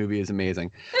hill that this movie is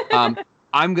amazing.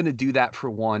 I'm going to do that for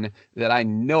one that I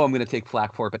know I'm going to take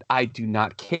flack for, but I do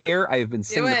not care. I have been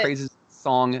singing the praises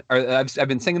song, or I've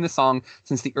been singing this song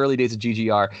since the early days of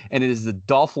GGR, and it is the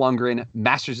Dolph Lundgren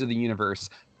Masters of the Universe.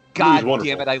 God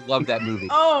damn it, I love that movie.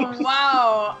 Oh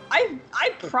wow, I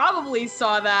probably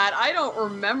saw that. I don't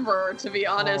remember, to be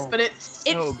honest, but it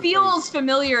feels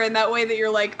familiar in that way that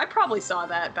you're like, I probably saw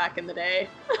that back in the day.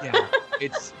 Yeah,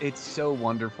 it's so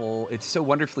wonderful. It's so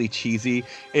wonderfully cheesy.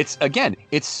 It's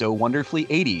so wonderfully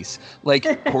 80s.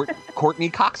 Like Courtney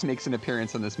Cox makes an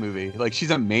appearance in this movie. Like,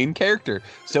 she's a main character.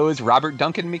 So is Robert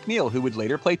Duncan McNeil, who would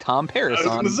later play Tom Paris. I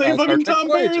was going to say, fucking Tom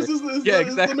Paris is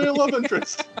the male love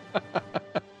interest.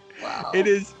 Wow.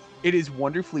 It is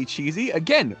wonderfully cheesy.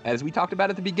 Again, as we talked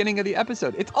about at the beginning of the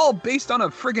episode, it's all based on a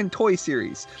friggin' toy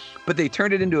series, but they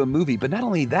turned it into a movie. But not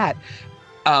only that,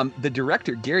 the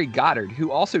director, Gary Goddard,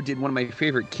 who also did one of my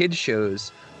favorite kids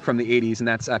shows from the 80s, and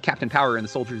that's Captain Power and the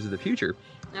Soldiers of the Future.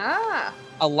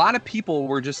 A lot of people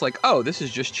were just like, oh, this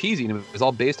is just cheesy, and it was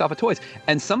all based off of toys.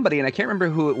 And somebody, and I can't remember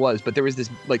who it was, but there was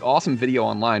this like awesome video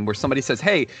online where somebody says,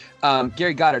 hey,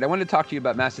 Gary Goddard, I wanted to talk to you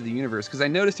about Master of the Universe, because I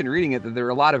noticed in reading it that there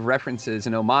were a lot of references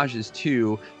and homages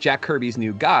to Jack Kirby's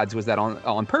New Gods. Was that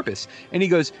on purpose? And he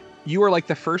goes, you are like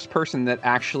the first person that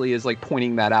actually is like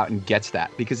pointing that out and gets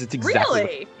that, because it's exactly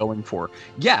what he's going for.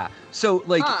 Yeah. So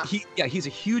like he's a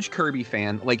huge Kirby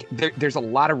fan. Like there's a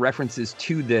lot of references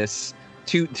to this,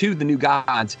 to the New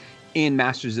Gods in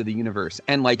Masters of the Universe.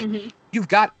 And like you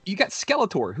got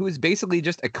Skeletor, who is basically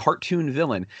just a cartoon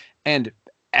villain, and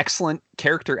excellent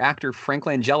character actor Frank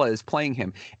Langella is playing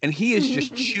him, and he is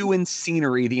just chewing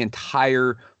scenery the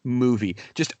entire movie,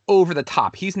 just over the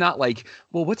top. He's not like,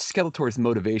 well, what's Skeletor's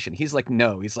motivation? He's like,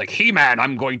 no, he's like, He-Man,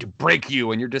 I'm going to break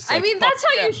you, and you're just like, I mean, that's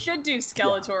how you should do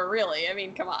Skeletor, really. I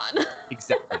mean, come on.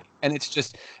 Exactly. And it's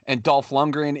just, and Dolph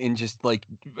Lundgren in just like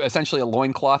essentially a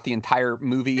loincloth the entire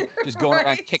movie, just going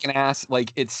around kicking ass.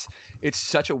 Like it's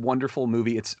such a wonderful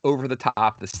movie. It's over the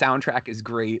top. The soundtrack is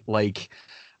great. Like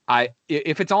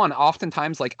if it's on,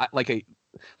 oftentimes like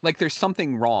there's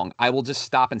something wrong, I will just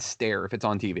stop and stare if it's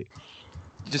on TV.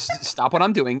 Just stop what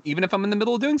I'm doing, even if I'm in the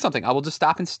middle of doing something. I will just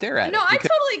stop and stare at it. No, I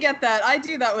totally get that. I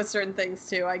do that with certain things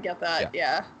too. I get that.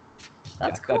 Yeah,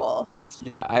 that's cool.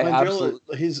 I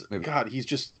absolutely. He's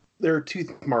just, there are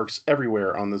tooth marks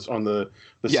everywhere on the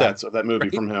sets of that movie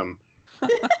from him.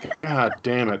 God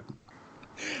damn it.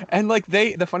 And like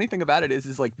the funny thing about it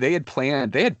is like they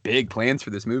had big plans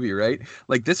for this movie, right?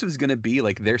 Like this was going to be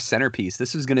like their centerpiece.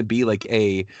 This was going to be like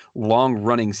a long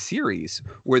running series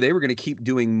where they were going to keep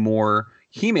doing more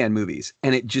He-Man movies,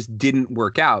 and it just didn't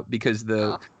work out because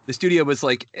the studio was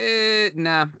like,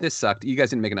 nah, this sucked. You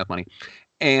guys didn't make enough money.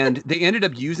 And they ended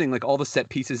up using like all the set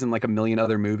pieces in like a million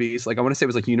other movies. Like I want to say it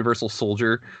was like Universal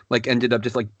Soldier, like ended up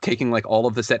just like taking like all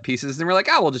of the set pieces, and we're like,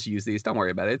 we'll just use these. Don't worry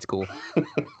about it. It's cool.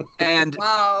 And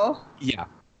wow. Yeah.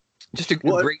 Just a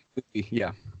great movie.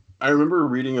 Yeah. I remember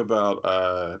reading about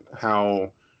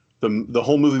how the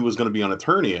whole movie was going to be on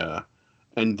Eternia,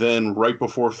 and then right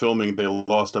before filming, they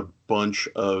lost a bunch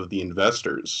of the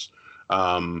investors.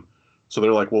 So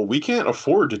they're like, well, we can't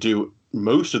afford to do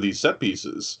most of these set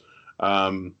pieces.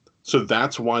 So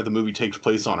that's why the movie takes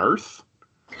place on Earth.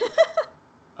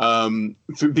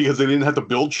 Because they didn't have to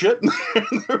build shit.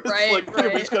 Right.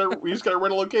 We just gotta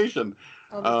rent a location.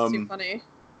 Oh, that's too funny.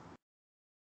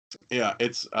 Yeah,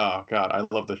 it's God, I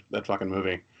love that fucking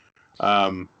movie.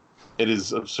 It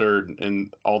is absurd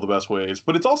in all the best ways,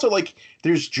 but it's also like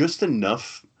there's just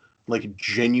enough like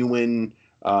genuine,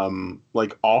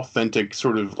 like authentic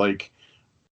sort of like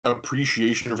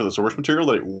appreciation for the source material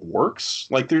that it works.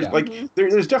 Like there's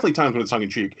there's definitely times when it's tongue in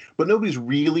cheek, but nobody's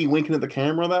really winking at the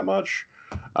camera that much.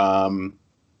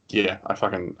 Yeah,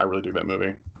 I really dig that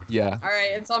movie. Yeah. All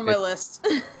right, it's on my list.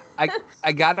 I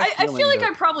got a I feel like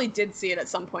I probably did see it at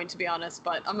some point, to be honest,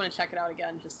 but I'm gonna check it out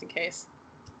again just in case.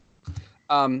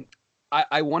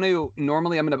 I want to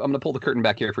normally I'm gonna pull the curtain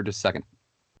back here for just a second.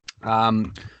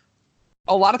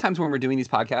 A lot of times when we're doing these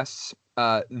podcasts,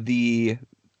 the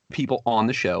people on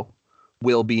the show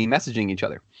will be messaging each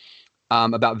other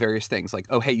about various things, like,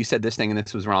 oh, hey, you said this thing and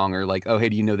this was wrong, or like, oh, hey,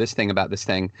 do you know this thing about this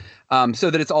thing, so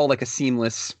that it's all like a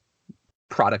seamless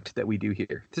product that we do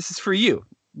here. This is for you,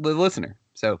 the listener,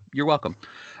 so you're welcome.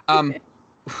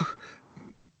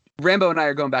 Rambo and I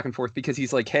are going back and forth because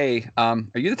he's like, hey, are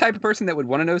you the type of person that would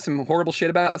want to know some horrible shit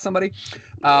about somebody?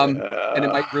 And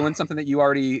it might ruin something that you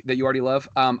already love.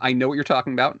 I know what you're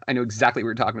talking about. I know exactly what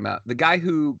you're talking about. The guy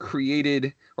who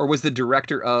created or was the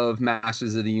director of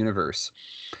Masters of the Universe,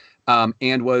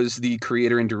 and was the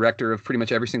creator and director of pretty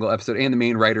much every single episode and the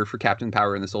main writer for Captain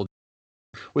Power and the Soldier,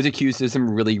 was accused of some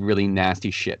really, really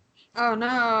nasty shit. Oh, no.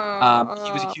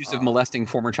 He was accused of molesting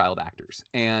former child actors.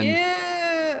 And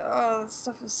oh, that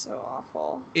stuff is so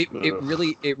awful. It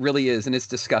really is, and it's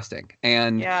disgusting.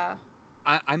 And yeah,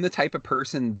 I'm the type of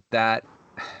person that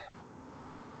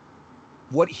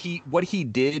what he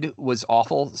did was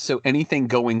awful. So anything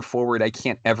going forward, I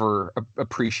can't ever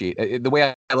appreciate. The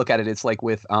way I look at it, it's like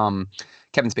with Kevin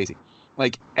Spacey.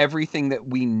 Like everything that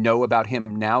we know about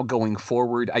him now going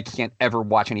forward, I can't ever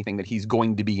watch anything that he's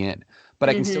going to be in. But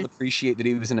I can still appreciate that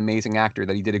he was an amazing actor,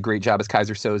 that he did a great job as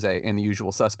Kaiser Soze in The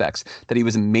Usual Suspects, that he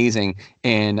was amazing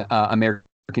in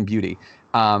American Beauty,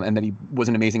 and that he was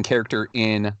an amazing character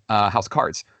in House of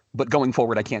Cards. But going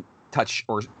forward, I can't touch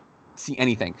or see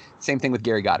anything. Same thing with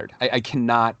Gary Goddard. I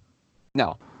cannot.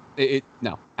 No,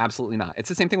 no, absolutely not. It's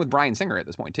the same thing with Bryan Singer at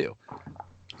this point too.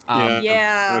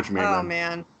 Yeah. Oh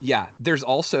man. Yeah. There's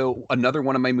also another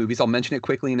one of my movies. I'll mention it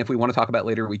quickly, and if we want to talk about it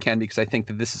later, we can, because I think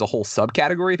that this is a whole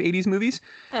subcategory of 80s movies,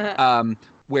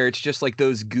 where it's just like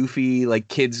those goofy, like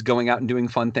kids going out and doing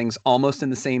fun things, almost in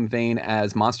the same vein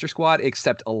as Monster Squad,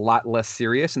 except a lot less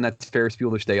serious, and that's Ferris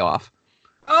Bueller's Day Off.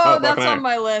 Oh, that's on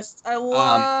my list. I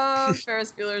love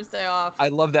Ferris Bueller's Day Off. I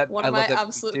love that. One of my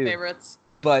absolute favorites.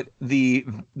 But the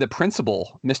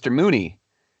principal, Mr. Mooney,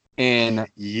 in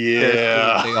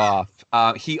Yeah. Day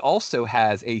Off. He also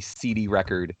has a CD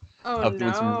record of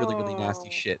doing some really, really nasty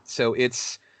shit. So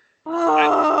it's...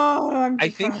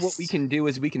 I think what we can do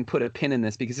is we can put a pin in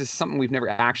this because this is something we've never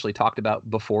actually talked about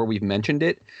before we've mentioned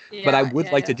it. But I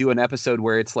would like to do an episode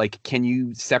where it's like, can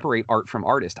you separate art from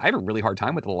artist? I have a really hard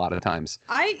time with it a lot of times.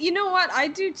 You know what? I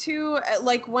do too.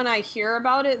 Like when I hear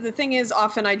about it, the thing is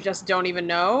often I just don't even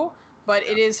know. But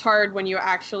it is hard when you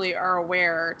actually are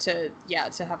aware to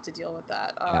have to deal with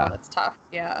that. That's tough.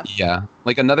 Yeah. Yeah.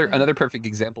 Like another perfect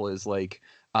example is like,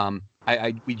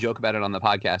 we joke about it on the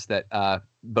podcast that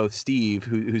both Steve,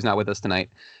 who's not with us tonight,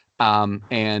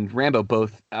 and Rambo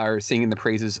both are singing the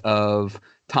praises of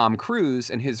Tom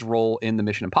Cruise and his role in the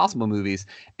Mission Impossible movies.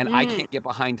 And I can't get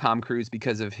behind Tom Cruise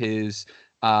because of his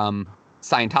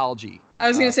Scientology. I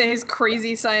was going to say his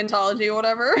crazy Scientology or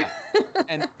whatever.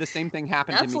 And the same thing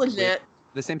happened to me. That's legit.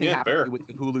 The same thing happened with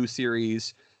the Hulu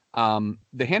series,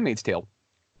 The Handmaid's Tale,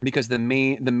 because the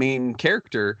main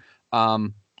character,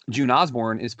 June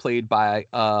Osborne, is played by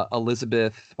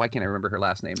Elizabeth. Why can't I remember her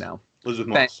last name now?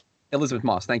 Elizabeth Moss. Elizabeth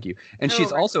Moss, thank you. And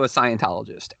she's also a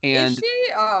Scientologist. And is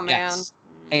she? Oh, man. Yes.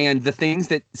 And the things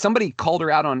that somebody called her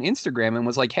out on Instagram and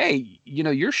was like, hey,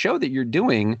 your show that you're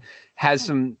doing has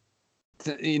some,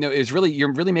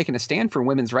 you're really making a stand for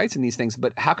women's rights in these things.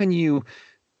 But how can you,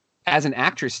 as an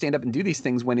actress, stand up and do these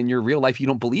things when in your real life you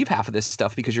don't believe half of this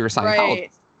stuff because you're a Scientologist?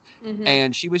 Right. Mm-hmm.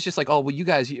 And she was just like, oh, well, you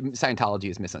guys, Scientology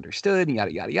is misunderstood and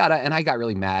yada, yada, yada. And I got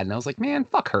really mad and I was like, man,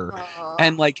 fuck her.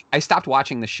 And like, I stopped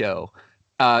watching the show.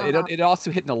 It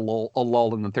also hit in a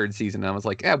lull in the third season. And I was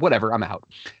like, whatever, I'm out.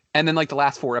 And then like the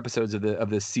last 4 episodes of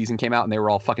this season came out and they were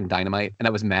all fucking dynamite. And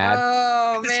I was mad.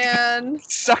 Oh, man.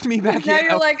 Sucked me back now in.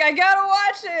 You're like, I gotta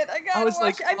watch it. I was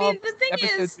like, I mean, the thing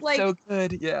is, like, so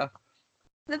good. Yeah.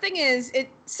 The thing is,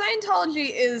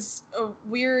 Scientology is a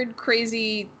weird,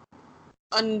 crazy,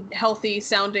 unhealthy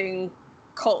sounding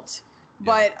cult.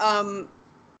 But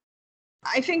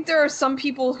I think there are some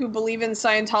people who believe in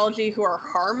Scientology who are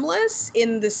harmless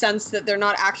in the sense that they're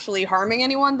not actually harming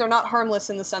anyone. They're not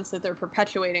harmless in the sense that they're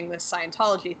perpetuating this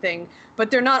Scientology thing, but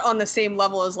they're not on the same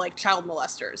level as like child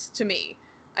molesters to me.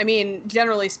 I mean,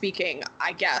 generally speaking,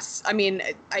 I guess. I mean,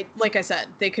 like I said,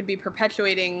 they could be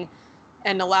perpetuating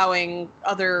and allowing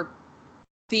other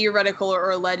theoretical or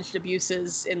alleged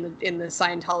abuses in the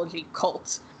Scientology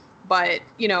cult. But,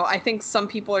 I think some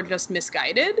people are just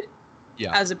misguided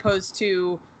as opposed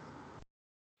to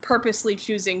purposely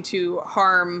choosing to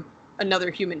harm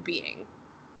another human being.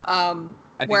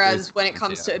 Whereas when it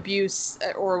comes to abuse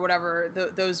or whatever,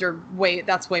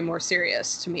 that's way more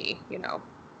serious to me,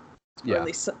 or at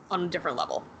least on a different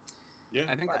level.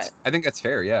 Yeah, I think that's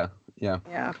fair. Yeah. Yeah.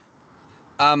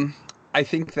 I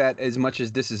think that as much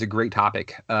as this is a great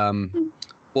topic,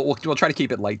 we'll try to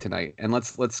keep it light tonight, and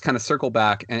let's kind of circle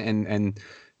back and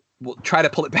we'll try to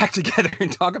pull it back together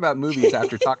and talk about movies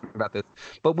after talking about this.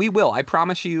 But we will. I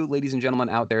promise you, ladies and gentlemen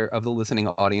out there of the listening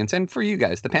audience, and for you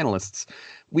guys, the panelists,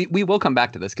 we will come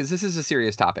back to this because this is a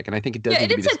serious topic, and I think it does. Yeah, need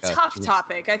to be it's discussed. a tough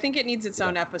topic. I think it needs its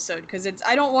own episode because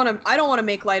I don't want to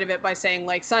make light of it by saying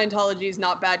like Scientology is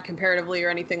not bad comparatively or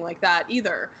anything like that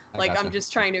either. Like I'm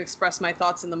just trying to express my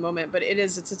thoughts in the moment, but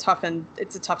it's a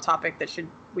tough topic that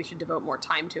we should devote more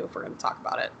time to if we're going to talk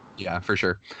about it. Yeah, for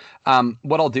sure.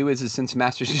 What I'll do is since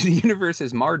Masters of the Universe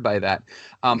is marred by that,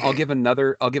 I'll give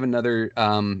another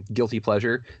guilty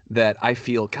pleasure that I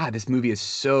feel, God, this movie is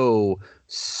so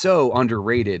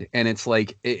underrated, and it's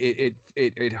like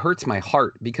it hurts my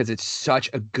heart because it's such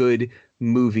a good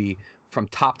movie from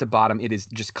top to bottom. It is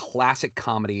just classic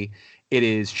comedy. It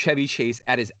is Chevy Chase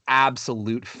at his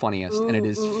absolute funniest, and it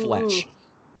is Fletch.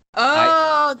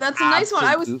 Oh, that's a nice one.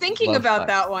 I was thinking about Fletch.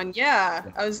 that one. Yeah,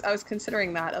 I was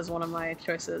considering that as one of my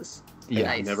choices. Yeah,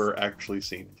 nice. I've never actually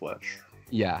seen Fletch.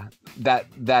 Yeah,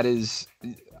 that is.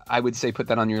 I would say put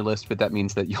that on your list, but that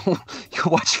means that you'll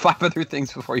watch 5 other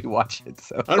things before you watch it.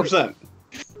 So 100%.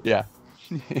 Yeah.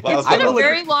 It's been a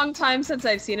very long time since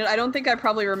I've seen it. I don't think I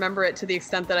probably remember it to the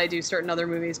extent that I do certain other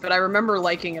movies, but I remember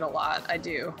liking it a lot. I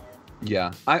do.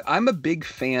 Yeah, I'm a big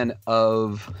fan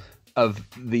of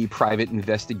the private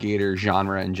investigator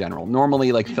genre in general.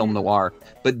 Normally like film noir,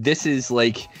 but this is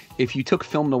like if you took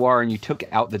film noir and you took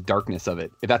out the darkness of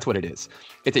it, if that's what it is.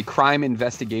 It's a crime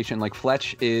investigation. Like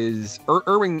Fletch is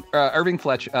Irving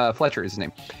Fletcher is his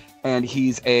name, and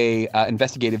he's a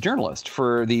investigative journalist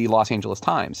for the Los Angeles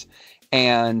Times.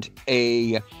 And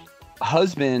a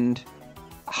husband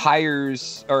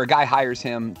a guy hires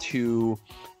him to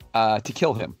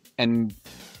kill him, and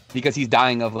because he's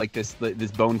dying of like this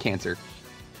bone cancer.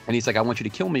 And he's like, I want you to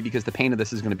kill me because the pain of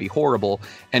this is going to be horrible,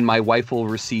 and my wife will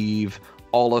receive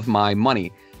all of my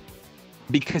money.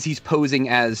 because he's posing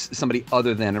as somebody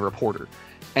other than a reporter.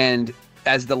 And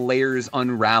as the layers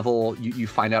unravel, you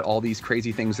find out all these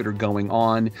crazy things that are going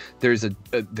on. There's a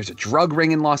drug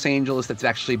ring in Los Angeles that's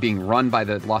actually being run by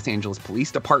the Los Angeles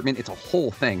Police Department. It's a whole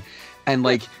thing. And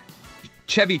like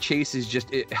Chevy Chase is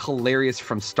just hilarious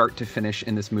from start to finish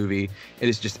in this movie. It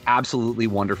is just absolutely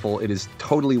wonderful. It is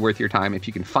totally worth your time if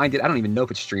you can find it. I don't even know if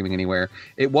it's streaming anywhere.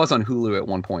 It was on Hulu at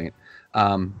one point.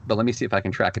 But let me see if I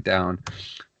can track it down.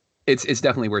 It's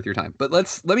definitely worth your time. But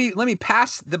let me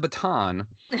pass the baton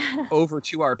over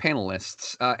to our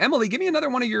panelists. Emily, give me another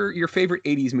one of your favorite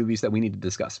 80s movies that we need to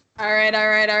discuss. All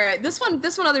right. This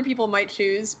one other people might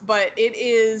choose, but it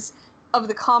is, of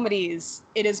the comedies,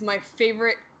 it is my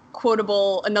favorite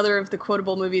another of the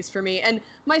quotable movies for me. And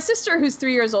my sister, who's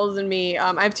 3 years older than me,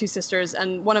 I have two sisters,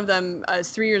 and one of them is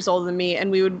 3 years older than me,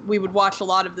 and we would watch a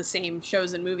lot of the same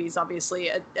shows and movies, obviously,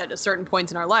 at a certain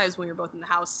point in our lives when we were both in the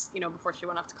house, before she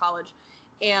went off to college.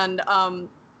 And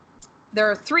there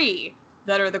are three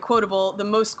that are the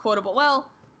most quotable.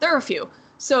 Well, there are a few.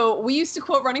 So we used to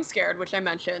quote Running Scared, which I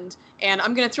mentioned, and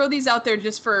I'm going to throw these out there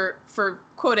just for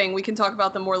quoting. We can talk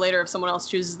about them more later if someone else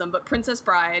chooses them, but Princess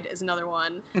Bride is another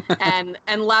one, and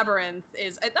Labyrinth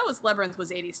Labyrinth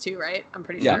was 80s too, right? I'm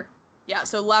pretty sure. Yeah,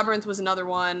 so Labyrinth was another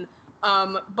one,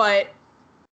 but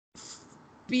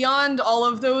beyond all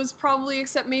of those, probably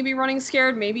except maybe Running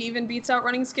Scared, maybe even beats out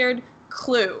Running Scared,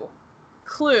 Clue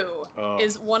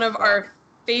is one of our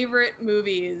favorite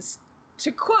movies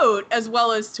to quote as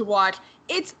well as to watch.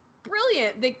 It's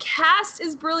brilliant. The cast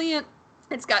is brilliant.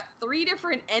 It's got 3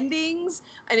 different endings,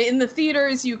 and in the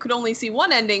theaters you could only see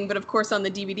one ending, but of course on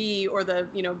the DVD or the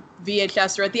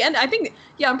VHS or at the end,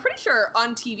 I'm pretty sure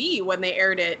on TV when they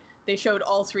aired it, they showed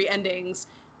all 3 endings,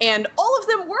 and all of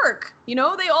them work. They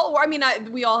all.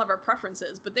 We all have our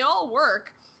preferences, but they all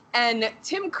work. And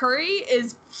Tim Curry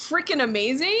is freaking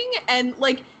amazing, and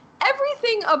like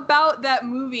everything about that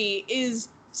movie is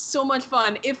so much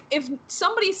fun. If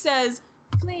somebody says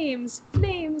flames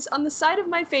on the side of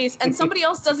my face and somebody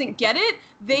else doesn't get it,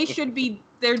 they're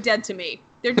dead to me.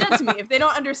 They're dead to me if they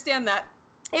don't understand that.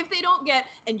 If they don't get,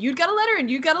 and you'd got a letter,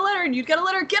 and you'd got a letter, and you'd got a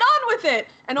letter, get on with it,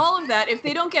 and all of that. If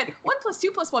they don't get 1 +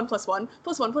 2 + 1 + 1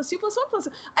 + 1 + 2 + 1 +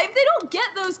 if they don't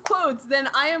get those quotes, then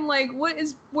I am like,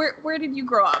 where did you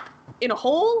grow up? In a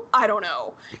hole? I don't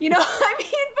know.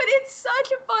 But it's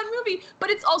such a fun movie, but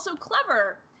it's also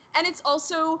clever, and it's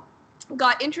also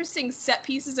got interesting set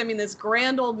pieces. This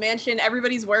grand old mansion,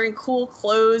 everybody's wearing cool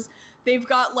clothes. They've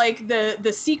got like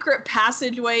the secret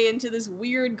passageway into this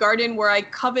weird garden where I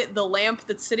covet the lamp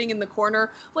that's sitting in the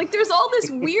corner. Like there's all this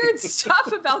weird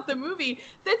stuff about the movie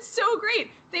that's so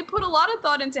great. They put a lot of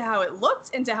thought into how it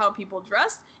looked, into how people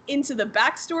dressed, into the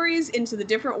backstories, into the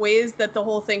different ways that the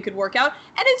whole thing could work out.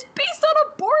 And it's based on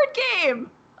a board game.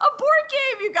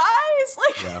 You guys.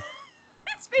 Like yeah.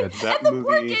 And the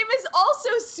board game is also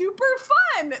super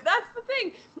fun. That's the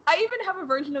thing. I even have a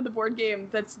version of the board game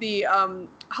that's the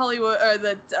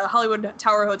Hollywood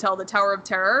Tower Hotel, the Tower of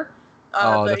Terror.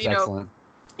 That's excellent.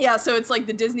 Yeah, so it's like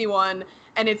the Disney one,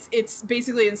 and it's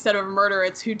basically instead of a murder,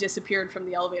 it's who disappeared from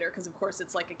the elevator, because of course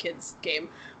it's like a kid's game.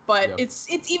 But it's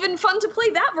even fun to play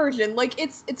that version. Like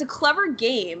it's a clever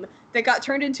game that got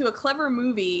turned into a clever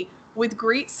movie with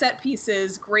great set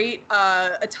pieces, great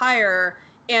attire,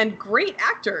 and great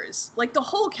actors. Like the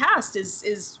whole cast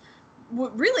is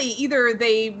really either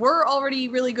they were already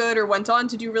really good or went on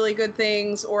to do really good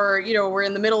things, or were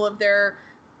in the middle of their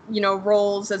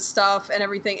roles and stuff and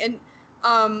everything. And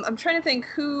I'm trying to think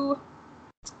who.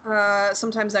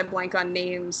 Sometimes I blank on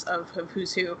names of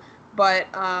who's who, but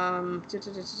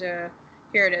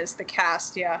here it is, the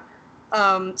cast. Yeah.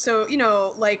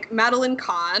 So like Madeline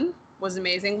Kahn was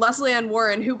amazing. Leslie Ann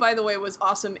Warren, who by the way was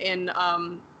awesome in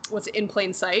In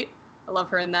Plain Sight. I love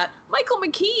her in that. Michael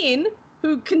McKean,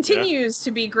 who continues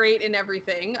to be great in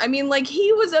everything.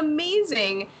 He was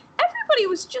amazing. Everybody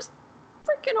was just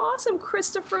freaking awesome.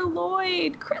 Christopher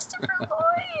Lloyd.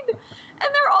 And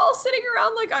they're all sitting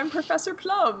around like, I'm Professor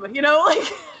Plum, like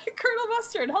Colonel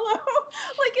Mustard, hello.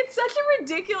 Like, it's such a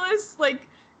ridiculous,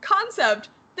 concept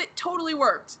that totally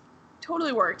worked.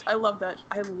 I love that.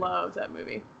 I love that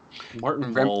movie.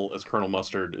 Martin Mull as Colonel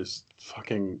Mustard is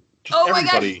fucking... my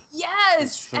gosh,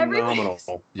 yes! Phenomenal.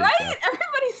 Right?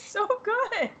 Everybody's so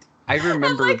good. I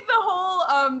remember... And,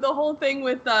 the whole thing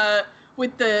with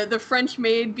the French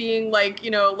maid being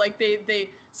they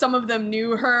some of them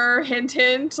knew her, hint,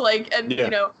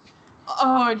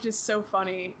 just so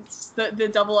funny. It's the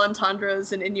double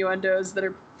entendres and innuendos that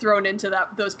are thrown into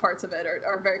those parts of it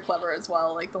are very clever as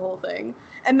well, like the whole thing.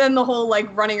 And then the whole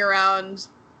running around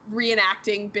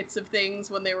reenacting bits of things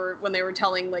when they were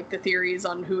telling the theories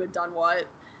on who had done what.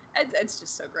 It's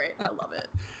just so great. I love it.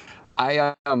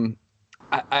 I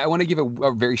want to give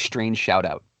a very strange shout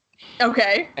out.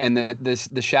 Okay. And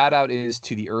the shout out is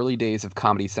to the early days of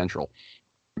Comedy Central,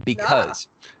 because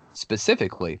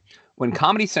specifically when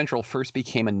Comedy Central first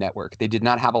became a network, they did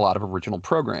not have a lot of original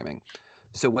programming.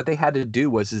 So what they had to do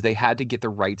was they had to get the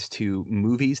rights to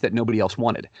movies that nobody else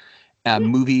wanted.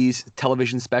 Movies,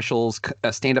 television specials,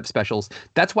 stand-up specials.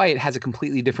 That's why it has a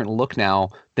completely different look now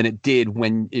than it did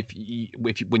when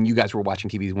you guys were watching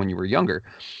TV when you were younger.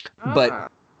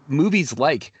 But movies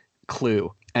like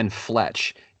Clue and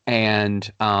Fletch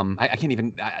and I can't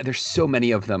even. There's so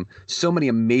many of them. So many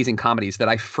amazing comedies that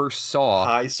I first saw.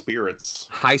 High Spirits.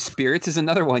 High Spirits is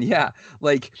another one. Yeah,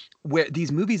 like where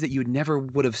these movies that you never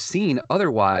would have seen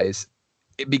otherwise,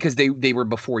 because they were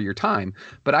before your time.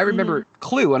 But I remember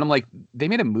Clue, and I'm like, they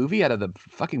made a movie out of the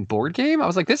fucking board game? I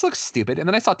was like, this looks stupid. And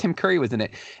then I saw Tim Curry was in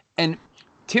it. And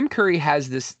Tim Curry has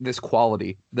this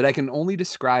quality that I can only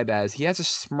describe as, he has a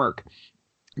smirk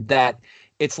that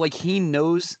it's like he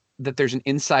knows that there's an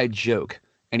inside joke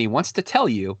and he wants to tell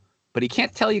you, but he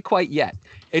can't tell you quite yet.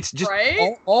 It's just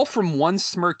all from one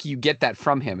smirk. You get that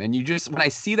from him. And you just, when I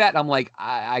see that, I'm like,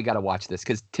 I got to watch this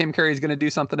because Tim Curry is going to do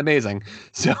something amazing.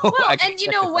 So, well, and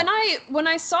you know, when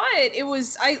I saw it, it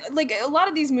was, like a lot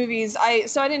of these movies, I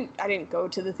didn't go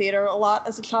to the theater a lot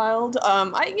as a child.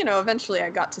 Eventually I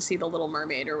got to see The Little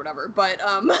Mermaid or whatever, but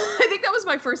I think that was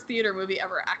my first theater movie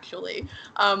ever, actually.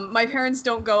 My parents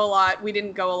don't go a lot. We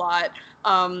didn't go a lot.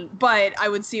 But I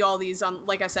would see all these on,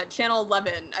 like I said, Channel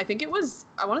 11. I think it was,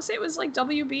 I want to say it was like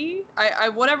WB.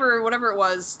 Whatever it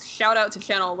was, shout out to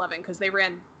Channel 11 because they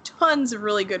ran tons of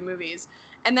really good movies.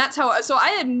 And that's how, so I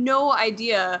had no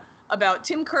idea about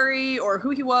Tim Curry or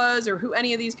who he was or who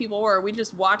any of these people were. We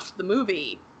just watched the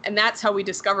movie and that's how we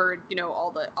discovered,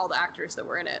 all the actors that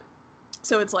were in it.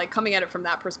 So it's like coming at it from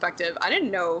that perspective. I didn't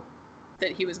know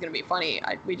that he was going to be funny.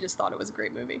 We just thought it was a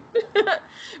great movie.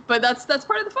 But that's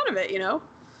part of the fun of it,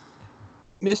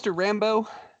 Mr. Rambo,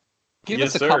 give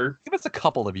us a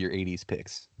couple of your 80s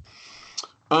picks.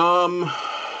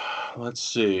 Let's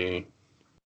see.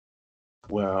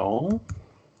 Well,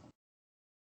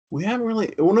 we haven't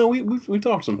really. Well, no, we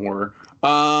talked some horror.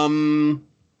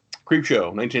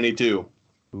 Creepshow, 1982.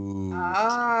 Ooh.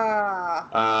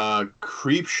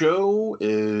 Creepshow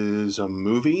is a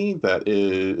movie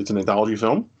it's an anthology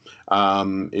film.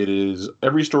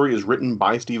 Every story is written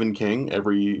by Stephen King.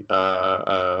 Every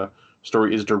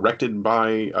story is directed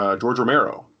by George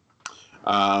Romero.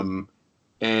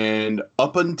 And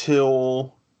up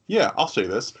until I'll say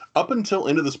this, up until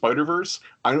Into the Spider-Verse,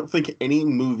 I don't think any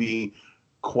movie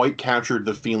quite captured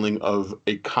the feeling of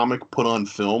a comic put on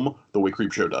film the way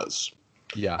Creepshow does.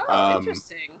 Yeah.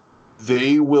 Interesting.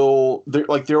 There will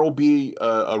be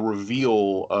a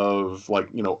reveal of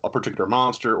a particular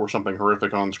monster or something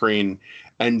horrific on screen,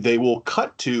 and they will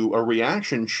cut to a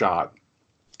reaction shot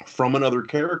from another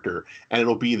character, and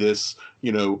it'll be this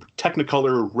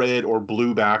Technicolor red or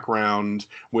blue background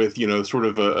with sort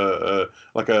of a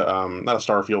not a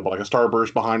starfield but like a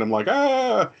starburst behind them,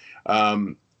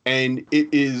 and it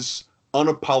is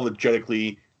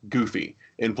unapologetically goofy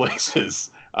in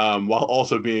places, while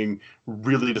also being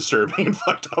really disturbing and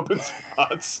fucked up in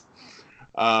spots.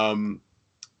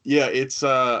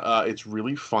 It's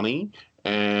really funny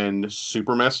and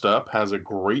super messed up. Has a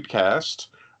great cast,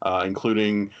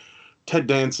 including Ted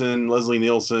Danson, Leslie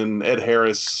Nielsen, Ed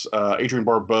Harris, Adrienne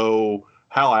Barbeau,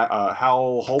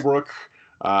 Hal Holbrook.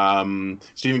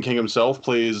 Stephen King himself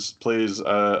plays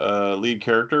a lead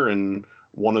character in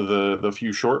one of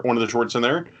the shorts in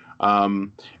there.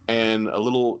 And a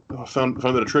little found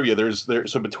a bit of trivia.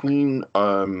 So between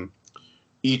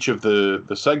each of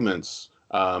the segments,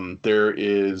 there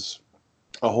is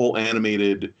a whole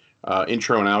animated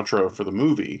intro and outro for the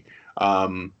movie.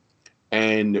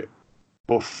 And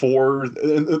before,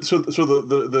 so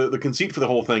the conceit for the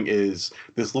whole thing is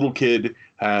this little kid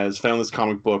has found this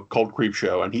comic book called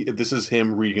Creepshow, and this is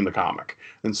him reading the comic.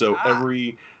 And so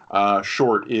every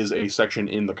short is a section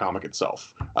in the comic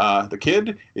itself. The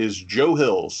kid is Joe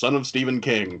Hill, son of Stephen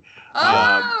King.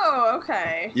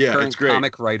 Okay. Yeah, Current it's great.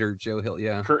 Comic writer Joe Hill.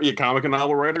 Yeah. Comic and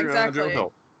novel writer Joe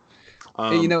Hill.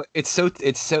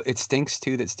 It stinks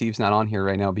too that Steve's not on here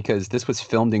right now because this was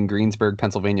filmed in Greensburg,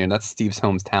 Pennsylvania, and that's Steve's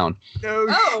hometown.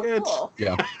 Oh shit. Cool.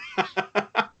 Yeah.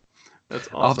 That's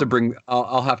I'll awesome.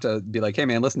 have to be like, hey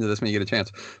man, listen to this when you get a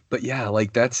chance. But yeah,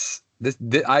 like that's this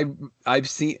I've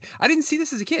seen. I didn't see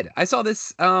this as a kid. I saw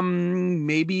this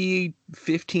maybe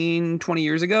 15, 20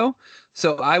 years ago.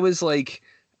 So I was like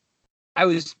I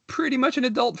was pretty much an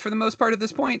adult for the most part at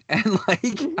this point, and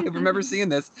like I remember seeing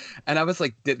this, and I was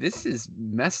like, "This is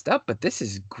messed up, but this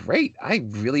is great. I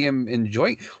really am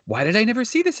enjoying. Why did I never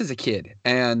see this as a kid?"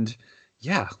 And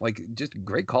yeah, like just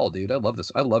great call, dude. I love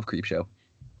this. I love Creepshow.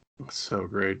 So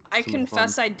great. I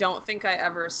confess I don't think I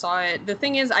ever saw it. The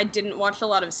thing is, I didn't watch a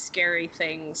lot of scary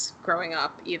things growing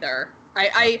up either.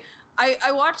 I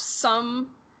watched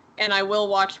some, and I will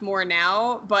watch more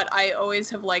now, but I always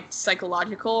have liked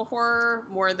psychological horror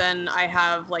more than I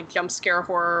have like jump scare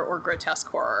horror or grotesque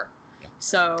horror.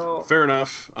 So fair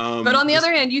enough. But on the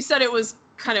other hand, you said it was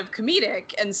kind of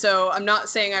comedic, and so I'm not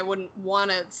saying I wouldn't want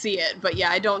to see it, but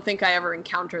yeah, I don't think I ever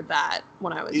encountered that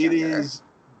when I was younger. It is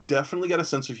definitely got a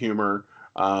sense of humor,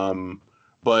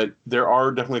 but there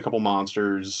are definitely a couple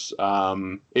monsters.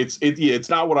 It's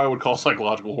not what I would call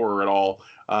psychological horror at all.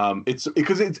 It's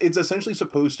because it's essentially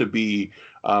supposed to be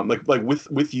like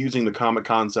with using the comic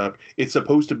concept, it's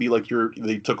supposed to be like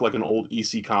they took like an old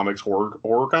EC Comics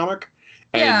horror comic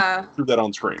and threw that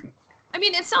on screen. I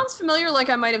mean, it sounds familiar, like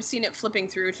I might have seen it flipping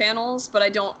through channels, but I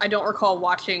don't recall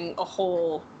watching a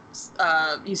whole.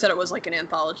 You said it was like an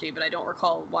anthology, but I don't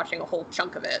recall watching a whole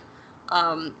chunk of it.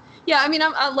 Yeah, I mean,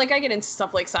 I get into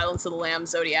stuff like Silence of the Lambs,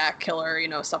 Zodiac Killer,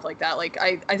 stuff like that. Like,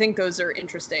 I think those are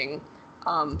interesting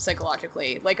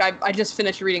psychologically. Like, I just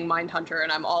finished reading Mindhunter,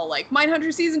 and I'm all like,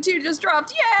 Mindhunter season 2 just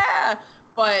dropped, yeah!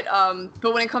 But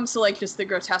when it comes to like just the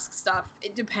grotesque stuff,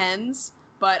 it depends.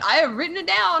 But I have written it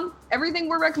down. Everything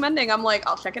we're recommending, I'm like,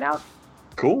 I'll check it out.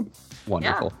 Cool.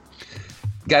 Wonderful. Yeah.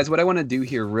 Guys, what I want to do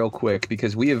here real quick,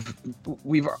 because we've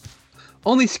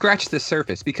only scratched the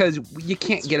surface, because you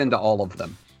can't get into all of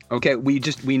them. Okay, we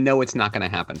know it's not going to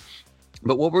happen.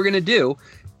 But what we're going to do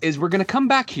is we're going to come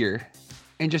back here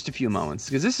in just a few moments,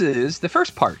 because this is the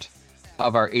first part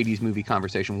of our 80s movie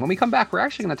conversation. When we come back, we're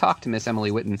actually going to talk to Miss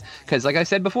Emily Whitten, because like I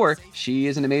said before, she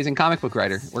is an amazing comic book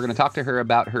writer. We're going to talk to her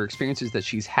about her experiences that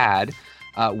she's had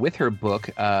with her book,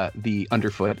 The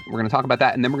Underfoot. We're going to talk about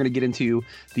that, and then we're going to get into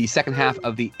the second half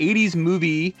of the 80s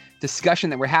movie discussion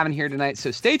that we're having here tonight.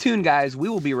 So stay tuned, guys. We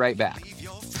will be right back. Leave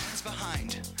your friends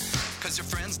behind, 'cause your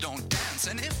friends don't dance,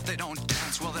 and if they don't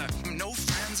dance, well, they're no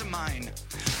friends of mine.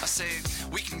 I say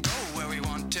we can go where we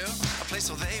want to, a place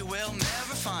where they will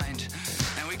never find,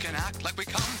 and we can act like we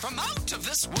come from out of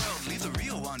this world, leave the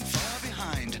real one far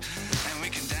behind, and we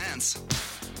can dance.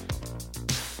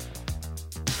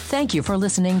 Thank you for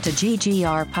listening to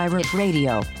GGR Pirate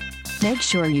Radio. Make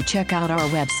sure you check out our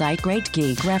website,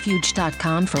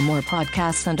 greatgeekrefuge.com, for more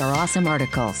podcasts and our awesome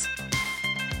articles.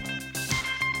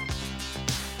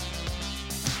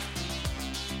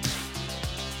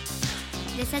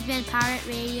 This has been Pirate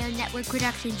Radio Network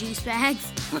Production Juice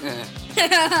Bags.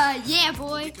 Yeah,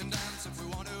 boy.